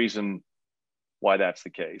another reason why that's the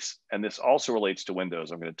case. And this also relates to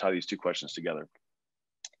windows. I'm going to tie these two questions together.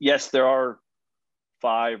 Yes, there are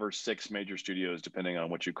 5 or 6 major studios, depending on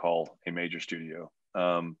what you call a major studio.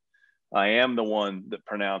 I am the one that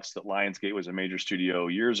pronounced that Lionsgate was a major studio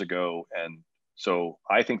years ago. And so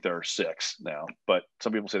I think there are 6 now, but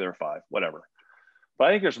some people say there are 5, whatever. But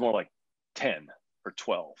I think there's more like 10 or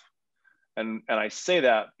 12. And I say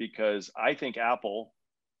that because I think Apple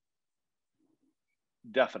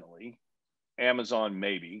definitely, Amazon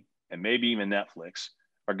maybe, and maybe even Netflix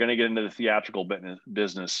are going to get into the theatrical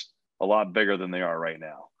business a lot bigger than they are right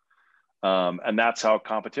now. And that's how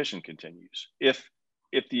competition continues. If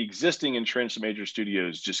the existing entrenched major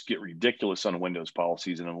studios just get ridiculous on Windows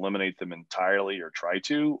policies and eliminate them entirely, or try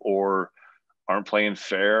to, or aren't playing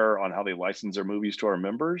fair on how they license their movies to our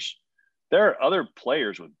members, there are other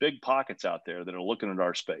players with big pockets out there that are looking at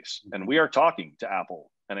our space. And we are talking to Apple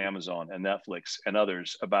and Amazon and Netflix and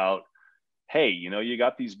others about, hey, you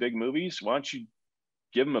got these big movies, why don't you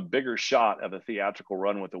give them a bigger shot of a theatrical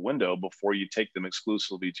run with a window before you take them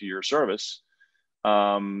exclusively to your service?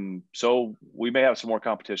 So we may have some more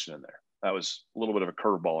competition in there. That was a little bit of a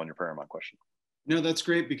curveball on your Paramount question. No, that's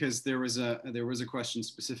great, because there was a question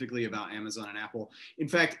specifically about Amazon and Apple. In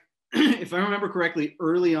fact, if I remember correctly,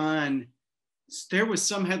 early on, there was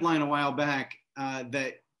some headline a while back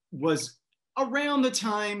that was around the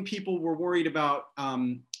time people were worried about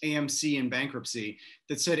AMC and bankruptcy,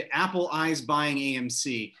 that said Apple eyes buying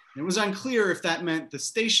AMC. And it was unclear if that meant the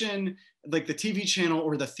station, like the TV channel,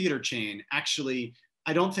 or the theater chain. Actually,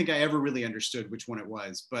 I don't think I ever really understood which one it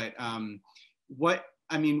was. But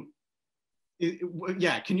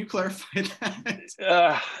yeah, can you clarify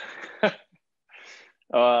that?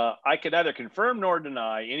 I can neither confirm nor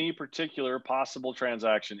deny any particular possible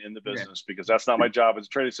transaction in the business, because that's not my job as a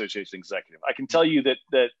trade association executive. I can tell you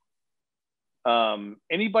that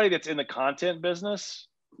anybody that's in the content business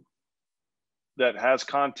that has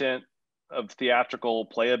content of theatrical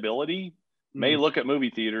playability may look at movie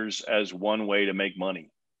theaters as one way to make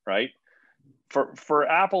money, right? For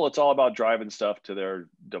Apple, it's all about driving stuff to their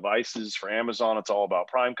devices. For Amazon, it's all about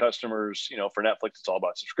Prime customers. For Netflix, it's all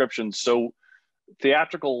about subscriptions. So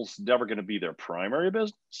theatrical's never going to be their primary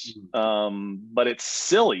business. But it's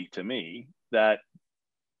silly to me that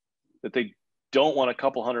they don't want a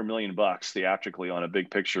couple $100 million theatrically on a big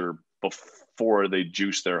picture before they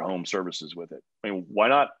juice their home services with it. I mean, why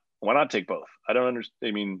not take both? I don't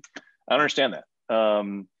understand that.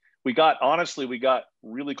 We got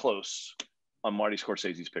really close on Marty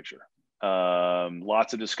Scorsese's picture.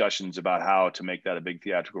 Lots of discussions about how to make that a big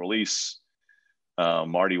theatrical release.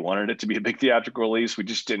 Marty wanted it to be a big theatrical release. We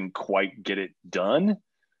just didn't quite get it done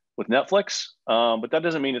with Netflix. But that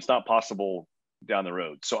doesn't mean it's not possible down the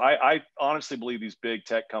road. So I honestly believe these big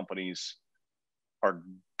tech companies are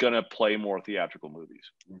going to play more theatrical movies.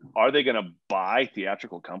 Are they going to buy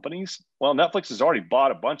theatrical companies? Well, Netflix has already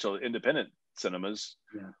bought a bunch of independent cinemas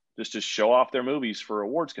just to show off their movies for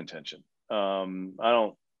awards contention. I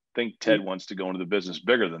don't think Ted wants to go into the business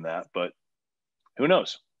bigger than that, but who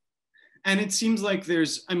knows? And it seems like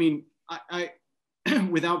there's, I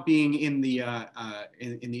without being in the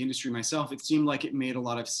industry myself, it seemed like it made a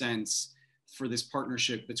lot of sense for this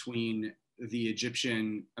partnership between the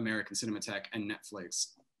Egyptian American Cinematheque and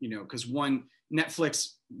Netflix. Because one,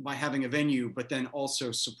 Netflix, by having a venue, but then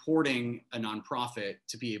also supporting a nonprofit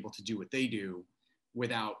to be able to do what they do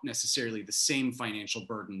without necessarily the same financial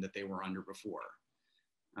burden that they were under before.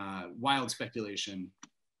 Wild speculation.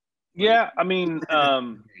 Yeah,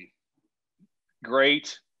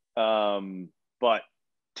 great. But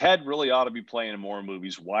Ted really ought to be playing more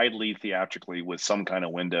movies widely theatrically with some kind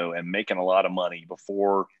of window and making a lot of money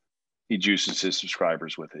before he juices his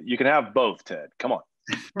subscribers with it. You can have both, Ted. Come on,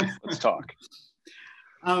 let's talk.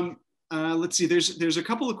 Let's see, there's a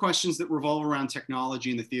couple of questions that revolve around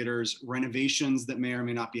technology in the theaters, renovations that may or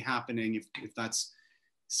may not be happening, if that's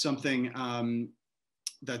something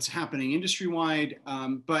that's happening industry-wide,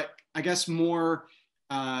 but I guess more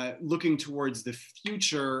looking towards the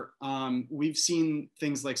future. We've seen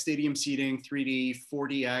things like stadium seating, 3D,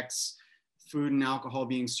 4DX, food and alcohol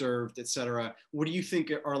being served, et cetera. What do you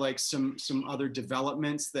think are like some other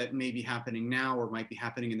developments that may be happening now or might be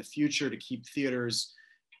happening in the future to keep theaters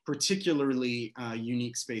particularly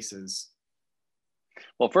unique spaces?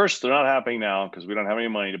 Well, first, they're not happening now because we don't have any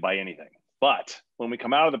money to buy anything. But when we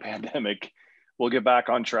come out of the pandemic, we'll get back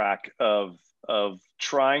on track of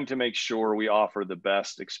trying to make sure we offer the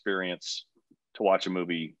best experience to watch a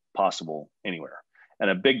movie possible anywhere. And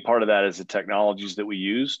a big part of that is the technologies that we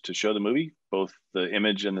use to show the movie, both the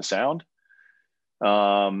image and the sound.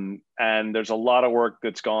 And there's a lot of work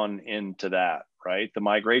that's gone into that, right? The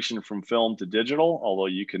migration from film to digital, although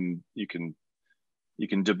you can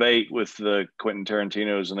debate with the Quentin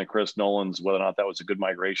Tarantinos and the Chris Nolans whether or not that was a good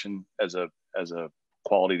migration as a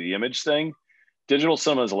quality of the image thing. Digital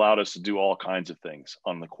cinema has allowed us to do all kinds of things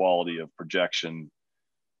on the quality of projection,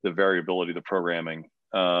 the variability of the programming.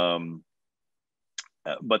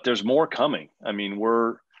 But there's more coming. I mean,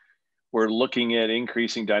 we're looking at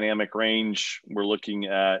increasing dynamic range. We're looking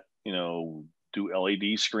at, do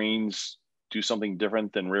LED screens do something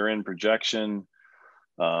different than rear end projection?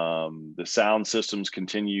 The sound systems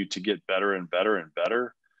continue to get better and better and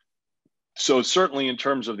better. So certainly in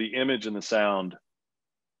terms of the image and the sound,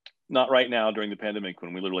 not right now during the pandemic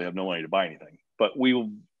when we literally have no money to buy anything, but we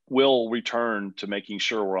will return to making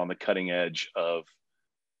sure we're on the cutting edge of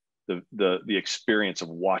the experience of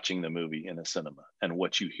watching the movie in a cinema and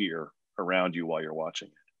what you hear around you while you're watching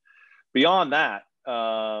it. Beyond that,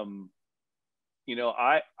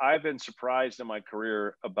 I've been surprised in my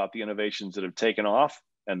career about the innovations that have taken off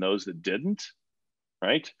and those that didn't,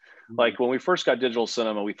 right? Mm-hmm. Like when we first got digital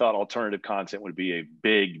cinema, we thought alternative content would be a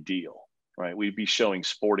big deal, right? We'd be showing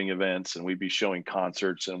sporting events and we'd be showing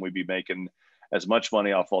concerts and we'd be making as much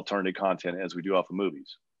money off alternative content as we do off of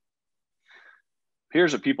movies.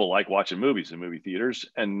 Here's what people like watching movies in movie theaters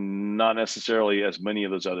and not necessarily as many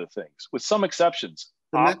of those other things, with some exceptions.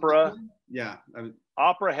 Opera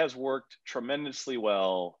has worked tremendously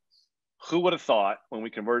well. Who would have thought when we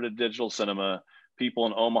converted to digital cinema, people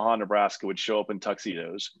in Omaha, Nebraska would show up in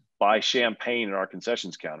tuxedos, buy champagne at our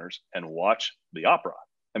concessions counters and watch the opera?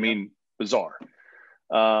 I mean, bizarre.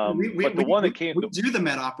 We do the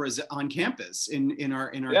Met Operas on campus in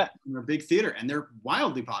our big theater, and they're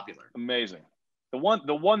wildly popular. Amazing. The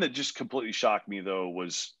one that just completely shocked me though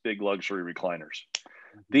was big luxury recliners.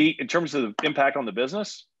 In terms of the impact on the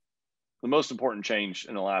business, the most important change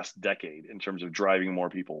in the last decade in terms of driving more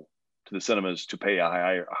people to the cinemas to pay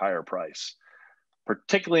a higher price,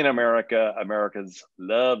 particularly in America. Americans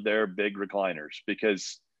love their big recliners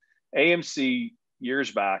because AMC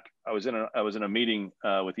years back, I was in a meeting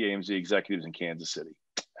with the AMC executives in Kansas City,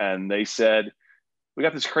 and they said, we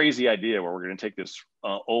got this crazy idea where we're going to take this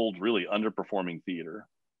old, really underperforming theater,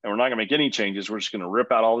 and we're not going to make any changes. We're just going to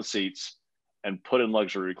rip out all the seats and put in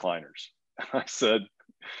luxury recliners. I said,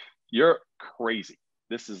 you're crazy.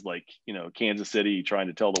 This is like, Kansas City trying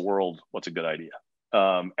to tell the world what's a good idea.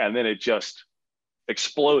 And then it just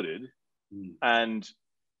exploded. And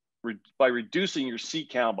by reducing your seat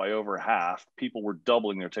count by over half, people were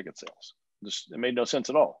doubling their ticket sales. It made no sense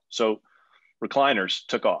at all. So recliners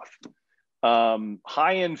took off.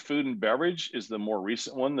 High-end food and beverage is the more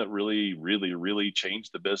recent one that really, really, really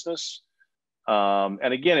changed the business.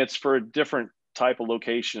 And again, it's for a different type of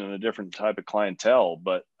location and a different type of clientele,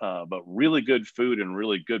 but really good food and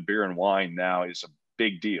really good beer and wine now is a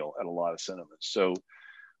big deal at a lot of cinemas. So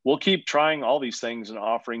we'll keep trying all these things and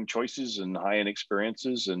offering choices and high-end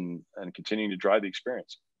experiences and continuing to drive the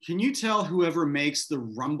experience. Can you tell whoever makes the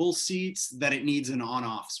rumble seats that it needs an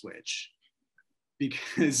on-off switch?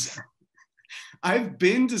 Because I've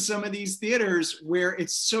been to some of these theaters where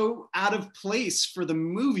it's so out of place for the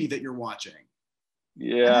movie that you're watching.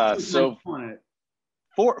 Yeah, so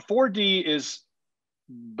 4D is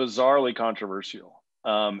bizarrely controversial.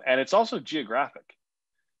 And it's also geographic.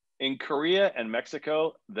 In Korea and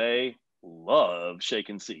Mexico, they love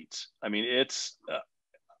shaking seats. I mean,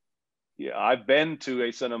 I've been to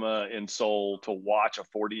a cinema in Seoul to watch a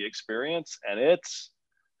 4D experience, and it's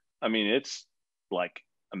like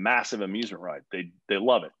a massive amusement ride. They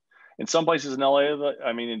love it. In some places in LA,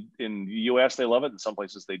 in the US, they love it. In some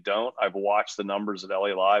places they don't. I've watched the numbers at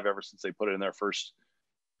LA Live ever since they put it in their first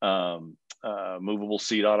movable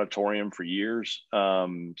seat auditorium for years.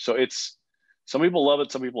 So some people love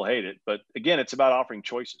it, some people hate it. But again, it's about offering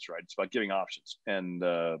choices, right? It's about giving options. And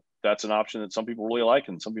that's an option that some people really like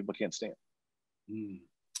and some people can't stand.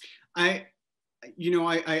 I've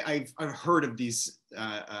heard of these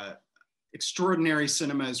extraordinary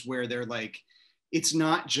cinemas where they're like, it's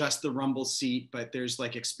not just the rumble seat, but there's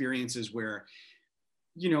like experiences where,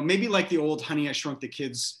 maybe like the old Honey, I Shrunk the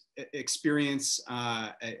Kids experience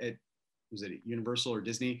at was it Universal or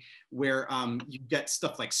Disney, where you get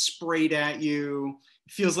stuff like sprayed at you.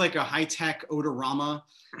 It feels like a high-tech odorama.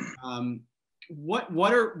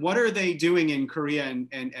 What are they doing in Korea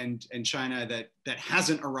and China that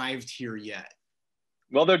hasn't arrived here yet?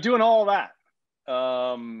 Well, they're doing all that.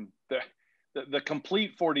 The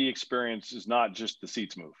complete 4D experience is not just the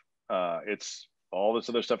seats move. It's all this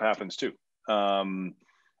other stuff happens too.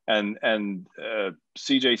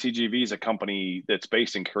 CJCGV is a company that's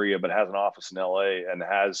based in Korea but has an office in LA and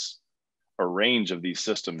has a range of these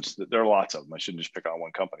systems. There are lots of them. I shouldn't just pick on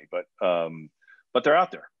one company, but they're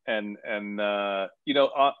out there. And in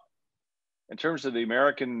terms of the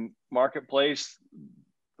American marketplace,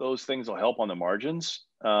 those things will help on the margins.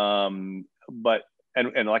 But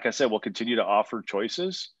like I said, we'll continue to offer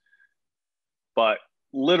choices. But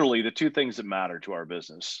literally, the two things that matter to our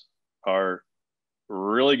business are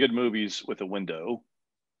really good movies with a window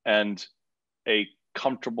and a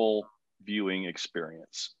comfortable viewing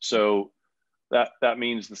experience. So that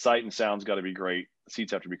means the sight and sound's got to be great. The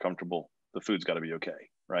seats have to be comfortable. The food's got to be okay,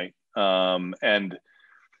 right? And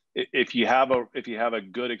if you have a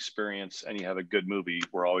good experience and you have a good movie,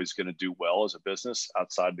 we're always going to do well as a business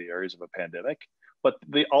outside the areas of a pandemic. But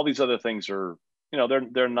all these other things are,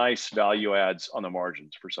 they're nice value adds on the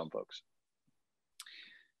margins for some folks.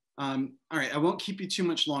 All right, I won't keep you too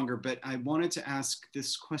much longer, but I wanted to ask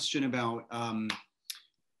this question about,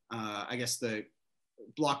 I guess, the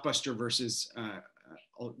blockbuster versus,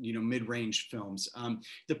 mid-range films.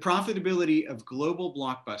 The profitability of global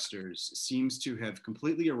blockbusters seems to have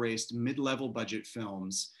completely erased mid-level budget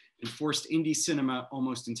films and forced indie cinema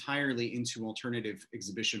almost entirely into alternative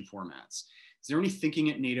exhibition formats. Is there any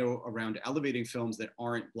thinking at NATO around elevating films that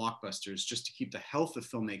aren't blockbusters just to keep the health of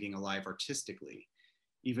filmmaking alive artistically,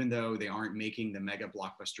 even though they aren't making the mega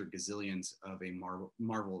blockbuster gazillions of a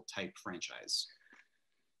Marvel type franchise?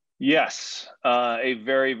 Yes, a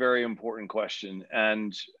very, very important question.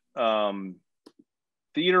 And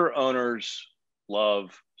theater owners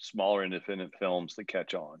love smaller independent films that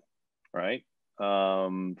catch on, right?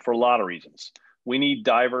 For a lot of reasons. We need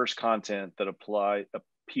diverse content that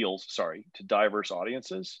appeals to diverse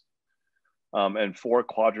audiences. And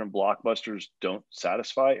 4-quadrant blockbusters don't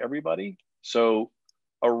satisfy everybody. So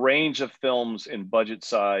a range of films in budget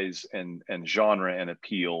size and genre and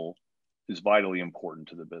appeal is vitally important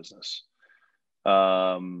to the business.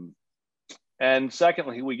 And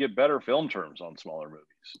secondly, we get better film terms on smaller movies,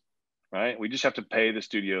 right? We just have to pay the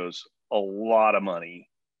studios a lot of money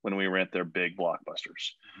when we rent their big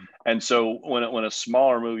blockbusters. And so when a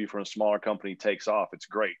smaller movie from a smaller company takes off, it's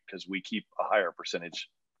great because we keep a higher percentage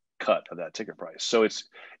cut of that ticket price. So it's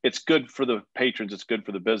good for the patrons, it's good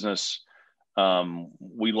for the business.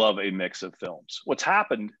 We love a mix of films. What's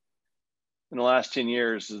happened in the last 10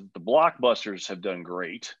 years is the blockbusters have done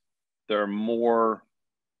great. There are more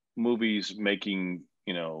movies making,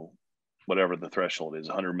 whatever the threshold is,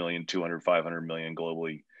 100 million, 200, 500 million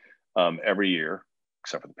globally every year,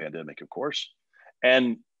 except for the pandemic, of course.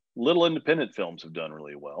 And little independent films have done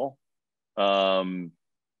really well. Call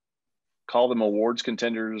them awards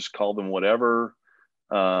contenders, call them whatever.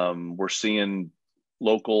 We're seeing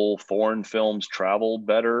local foreign films travel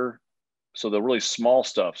better. So the really small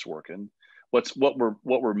stuff's working. What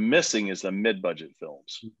we're missing is the mid-budget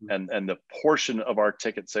films, and the portion of our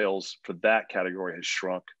ticket sales for that category has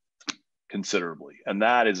shrunk considerably, and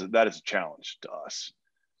that is a challenge to us.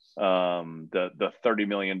 The $30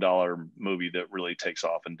 million movie that really takes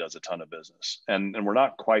off and does a ton of business, and we're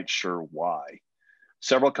not quite sure why.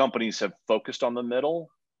 Several companies have focused on the middle.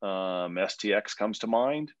 STX comes to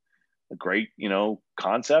mind, a great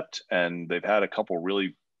concept, and they've had a couple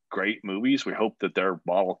really great movies. We hope that their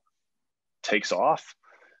model takes off.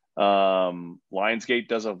 Lionsgate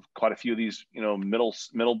does quite a few of these,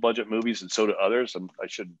 middle budget movies, and so do others. And I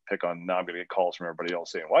shouldn't pick on. Now I'm going to get calls from everybody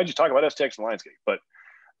else saying, "Why'd you talk about STX and Lionsgate?" But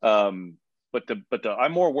I'm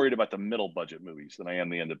more worried about the middle budget movies than I am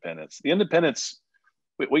the independents. The independents,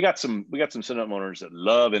 we got some cinema owners that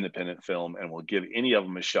love independent film and will give any of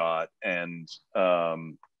them a shot. And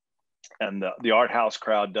the art house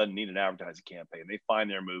crowd doesn't need an advertising campaign. They find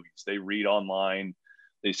their movies. They read online.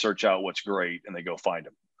 They search out what's great and they go find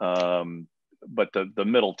them. But the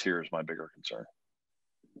middle tier is my bigger concern.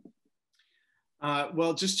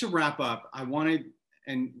 Well, just to wrap up, I wanted,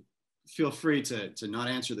 and feel free to not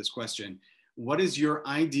answer this question, what is your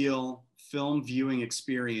ideal film viewing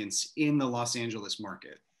experience in the Los Angeles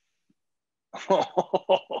market?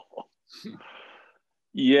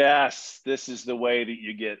 Yes, this is the way that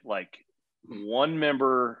you get like one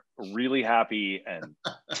member really happy and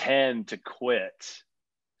 10 to quit.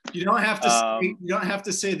 You don't have to say, you don't have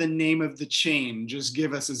to say the name of the chain. Just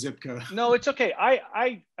give us a zip code. No, it's okay.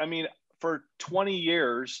 I mean, for 20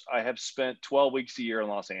 years, I have spent 12 weeks a year in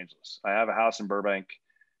Los Angeles. I have a house in Burbank.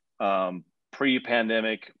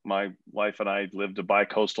 Pre-pandemic, my wife and I lived a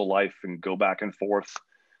bi-coastal life and go back and forth.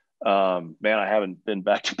 Man, I haven't been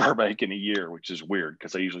back to Burbank in a year, which is weird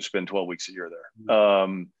because I usually spend 12 weeks a year there.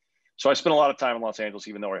 So I spent a lot of time in Los Angeles,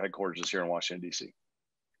 even though our headquarters is here in Washington, D.C.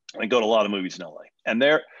 I go to a lot of movies in LA. And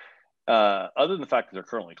they're, other than the fact that they're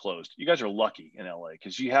currently closed, you guys are lucky in LA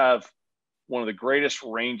because you have one of the greatest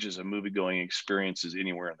ranges of movie-going experiences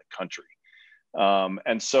anywhere in the country.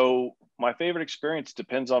 And so my favorite experience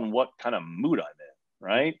depends on what kind of mood I'm in,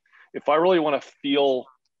 right? If I really want to feel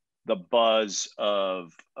the buzz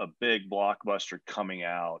of a big blockbuster coming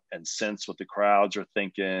out and sense what the crowds are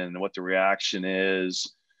thinking and what the reaction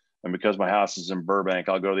is, and because my house is in Burbank,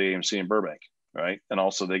 I'll go to the AMC in Burbank, right? And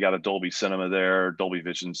also they got a Dolby Cinema there. Dolby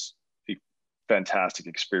Vision's a fantastic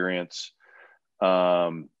experience.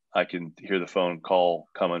 I can hear the phone call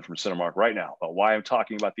coming from Cinemark right now about why I'm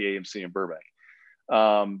talking about the AMC in Burbank.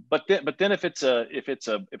 But then if it's a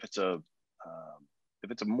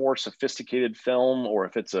more sophisticated film, or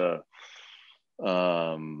if it's a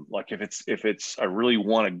like if it's I really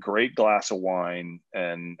want a great glass of wine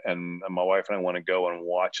and my wife and I want to go and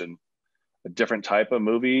watch a different type of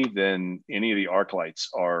movie, then any of the arc lights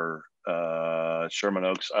are Sherman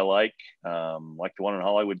Oaks. I like the one in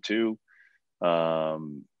Hollywood too.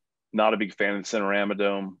 Not a big fan of the Cinerama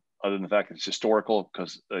Dome, other than the fact that it's historical,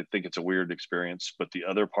 because I think it's a weird experience. But the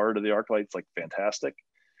other part of the arc light's like fantastic.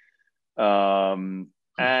 And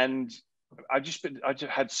I just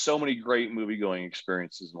had so many great movie going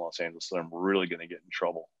experiences in Los Angeles that I'm really going to get in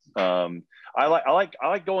trouble. I like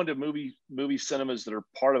going to movie cinemas that are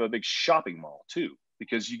part of a big shopping mall too,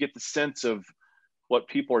 because you get the sense of what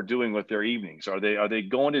people are doing with their evenings. Are they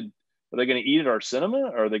going to eat at our cinema?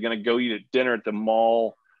 Or are they going to go eat at dinner at the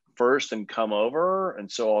mall first and come over?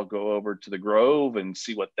 And so I'll go over to the Grove and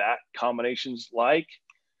see what that combination's like.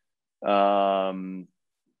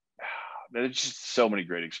 There's just so many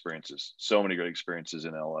great experiences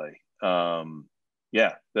in LA.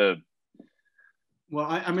 Yeah,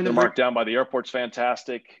 I'm in the mark down by the airport's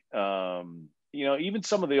fantastic. Even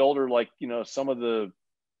some of the older, some of the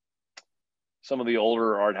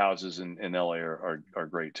older art houses in LA are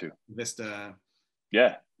great too. Vista.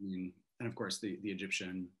 Yeah. And of course the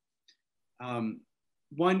Egyptian. One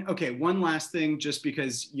last thing, just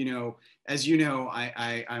because, as you know,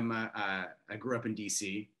 I grew up in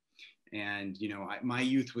DC, and my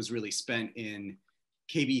youth was really spent in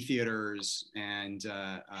KB theaters and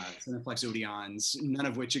Cineplex Odeons, none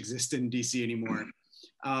of which exist in DC anymore.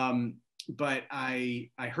 But I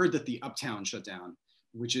heard that the Uptown shut down,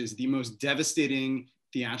 which is the most devastating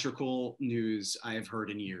theatrical news I have heard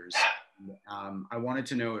in years. I wanted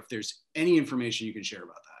to know if there's any information you can share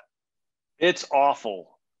about that. It's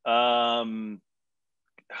awful. And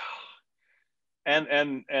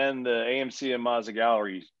the AMC and Mazda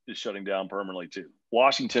Gallery is shutting down permanently too.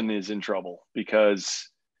 Washington is in trouble because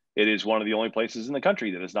it is one of the only places in the country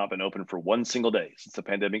that has not been open for one single day since the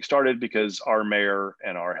pandemic started, because our mayor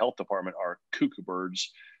and our health department are cuckoo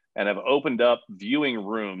birds and have opened up viewing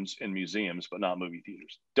rooms in museums, but not movie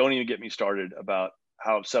theaters. Don't even get me started about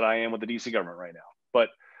how upset I am with the DC government right now. But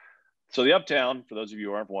so the Uptown, for those of you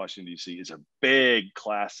who aren't from Washington, D.C., is a big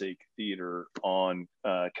classic theater on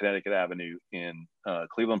Connecticut Avenue in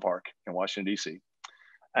Cleveland Park in Washington, D.C.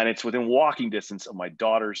 And it's within walking distance of my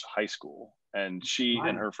daughter's high school. And she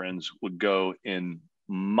and her friends would go in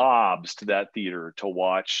mobs to that theater to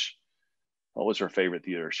watch. What was her favorite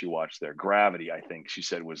theater she watched there? Gravity, I think she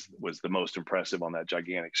said was the most impressive on that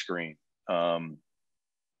gigantic screen. There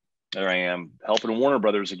I am helping Warner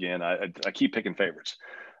Brothers again. I keep picking favorites.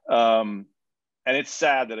 And it's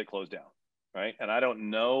sad that it closed down, right? And I don't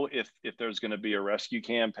know if there's going to be a rescue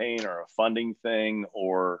campaign or a funding thing,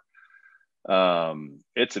 or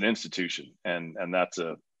it's an institution, and that's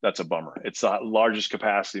a bummer. It's the largest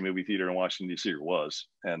capacity movie theater in Washington, D.C. or was,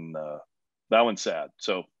 and that one's sad.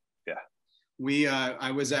 So yeah,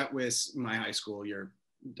 I was at my high school, your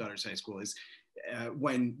daughter's high school, is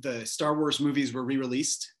when the Star Wars movies were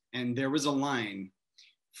re-released, and there was a line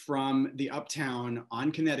from the Uptown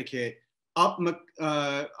on Connecticut up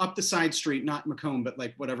the side street, not Macomb, but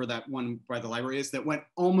like whatever that one by the library is, that went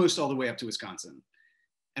almost all the way up to Wisconsin.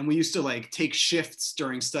 And we used to like take shifts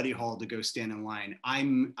during study hall to go stand in line.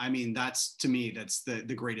 That's, to me, that's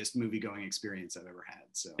the greatest movie going experience I've ever had.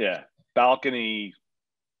 So yeah, balcony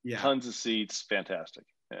Yeah. Tons of seats. Fantastic.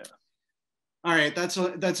 Yeah. All right,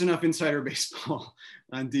 that's enough insider baseball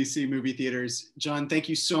on DC movie theaters. John, thank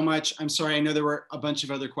you so much. I'm sorry, I know there were a bunch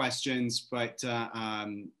of other questions, but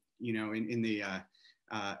you know,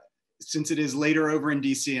 since it is later over in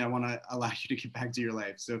DC, I want to allow you to get back to your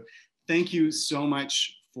life. So thank you so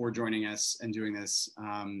much for joining us and doing this.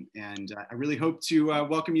 And I really hope to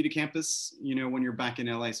welcome you to campus, you know, when you're back in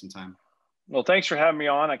LA sometime. Well, thanks for having me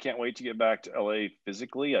on. I can't wait to get back to LA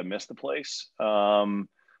physically. I miss the place.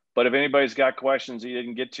 But if anybody's got questions you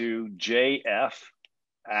didn't get to,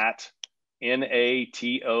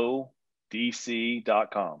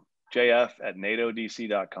 jf@natodc.com.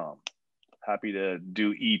 jf@natodc.com. Happy to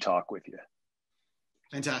do e-talk with you.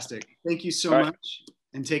 Fantastic. Thank you so much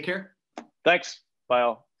and take care. Thanks. Bye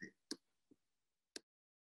all.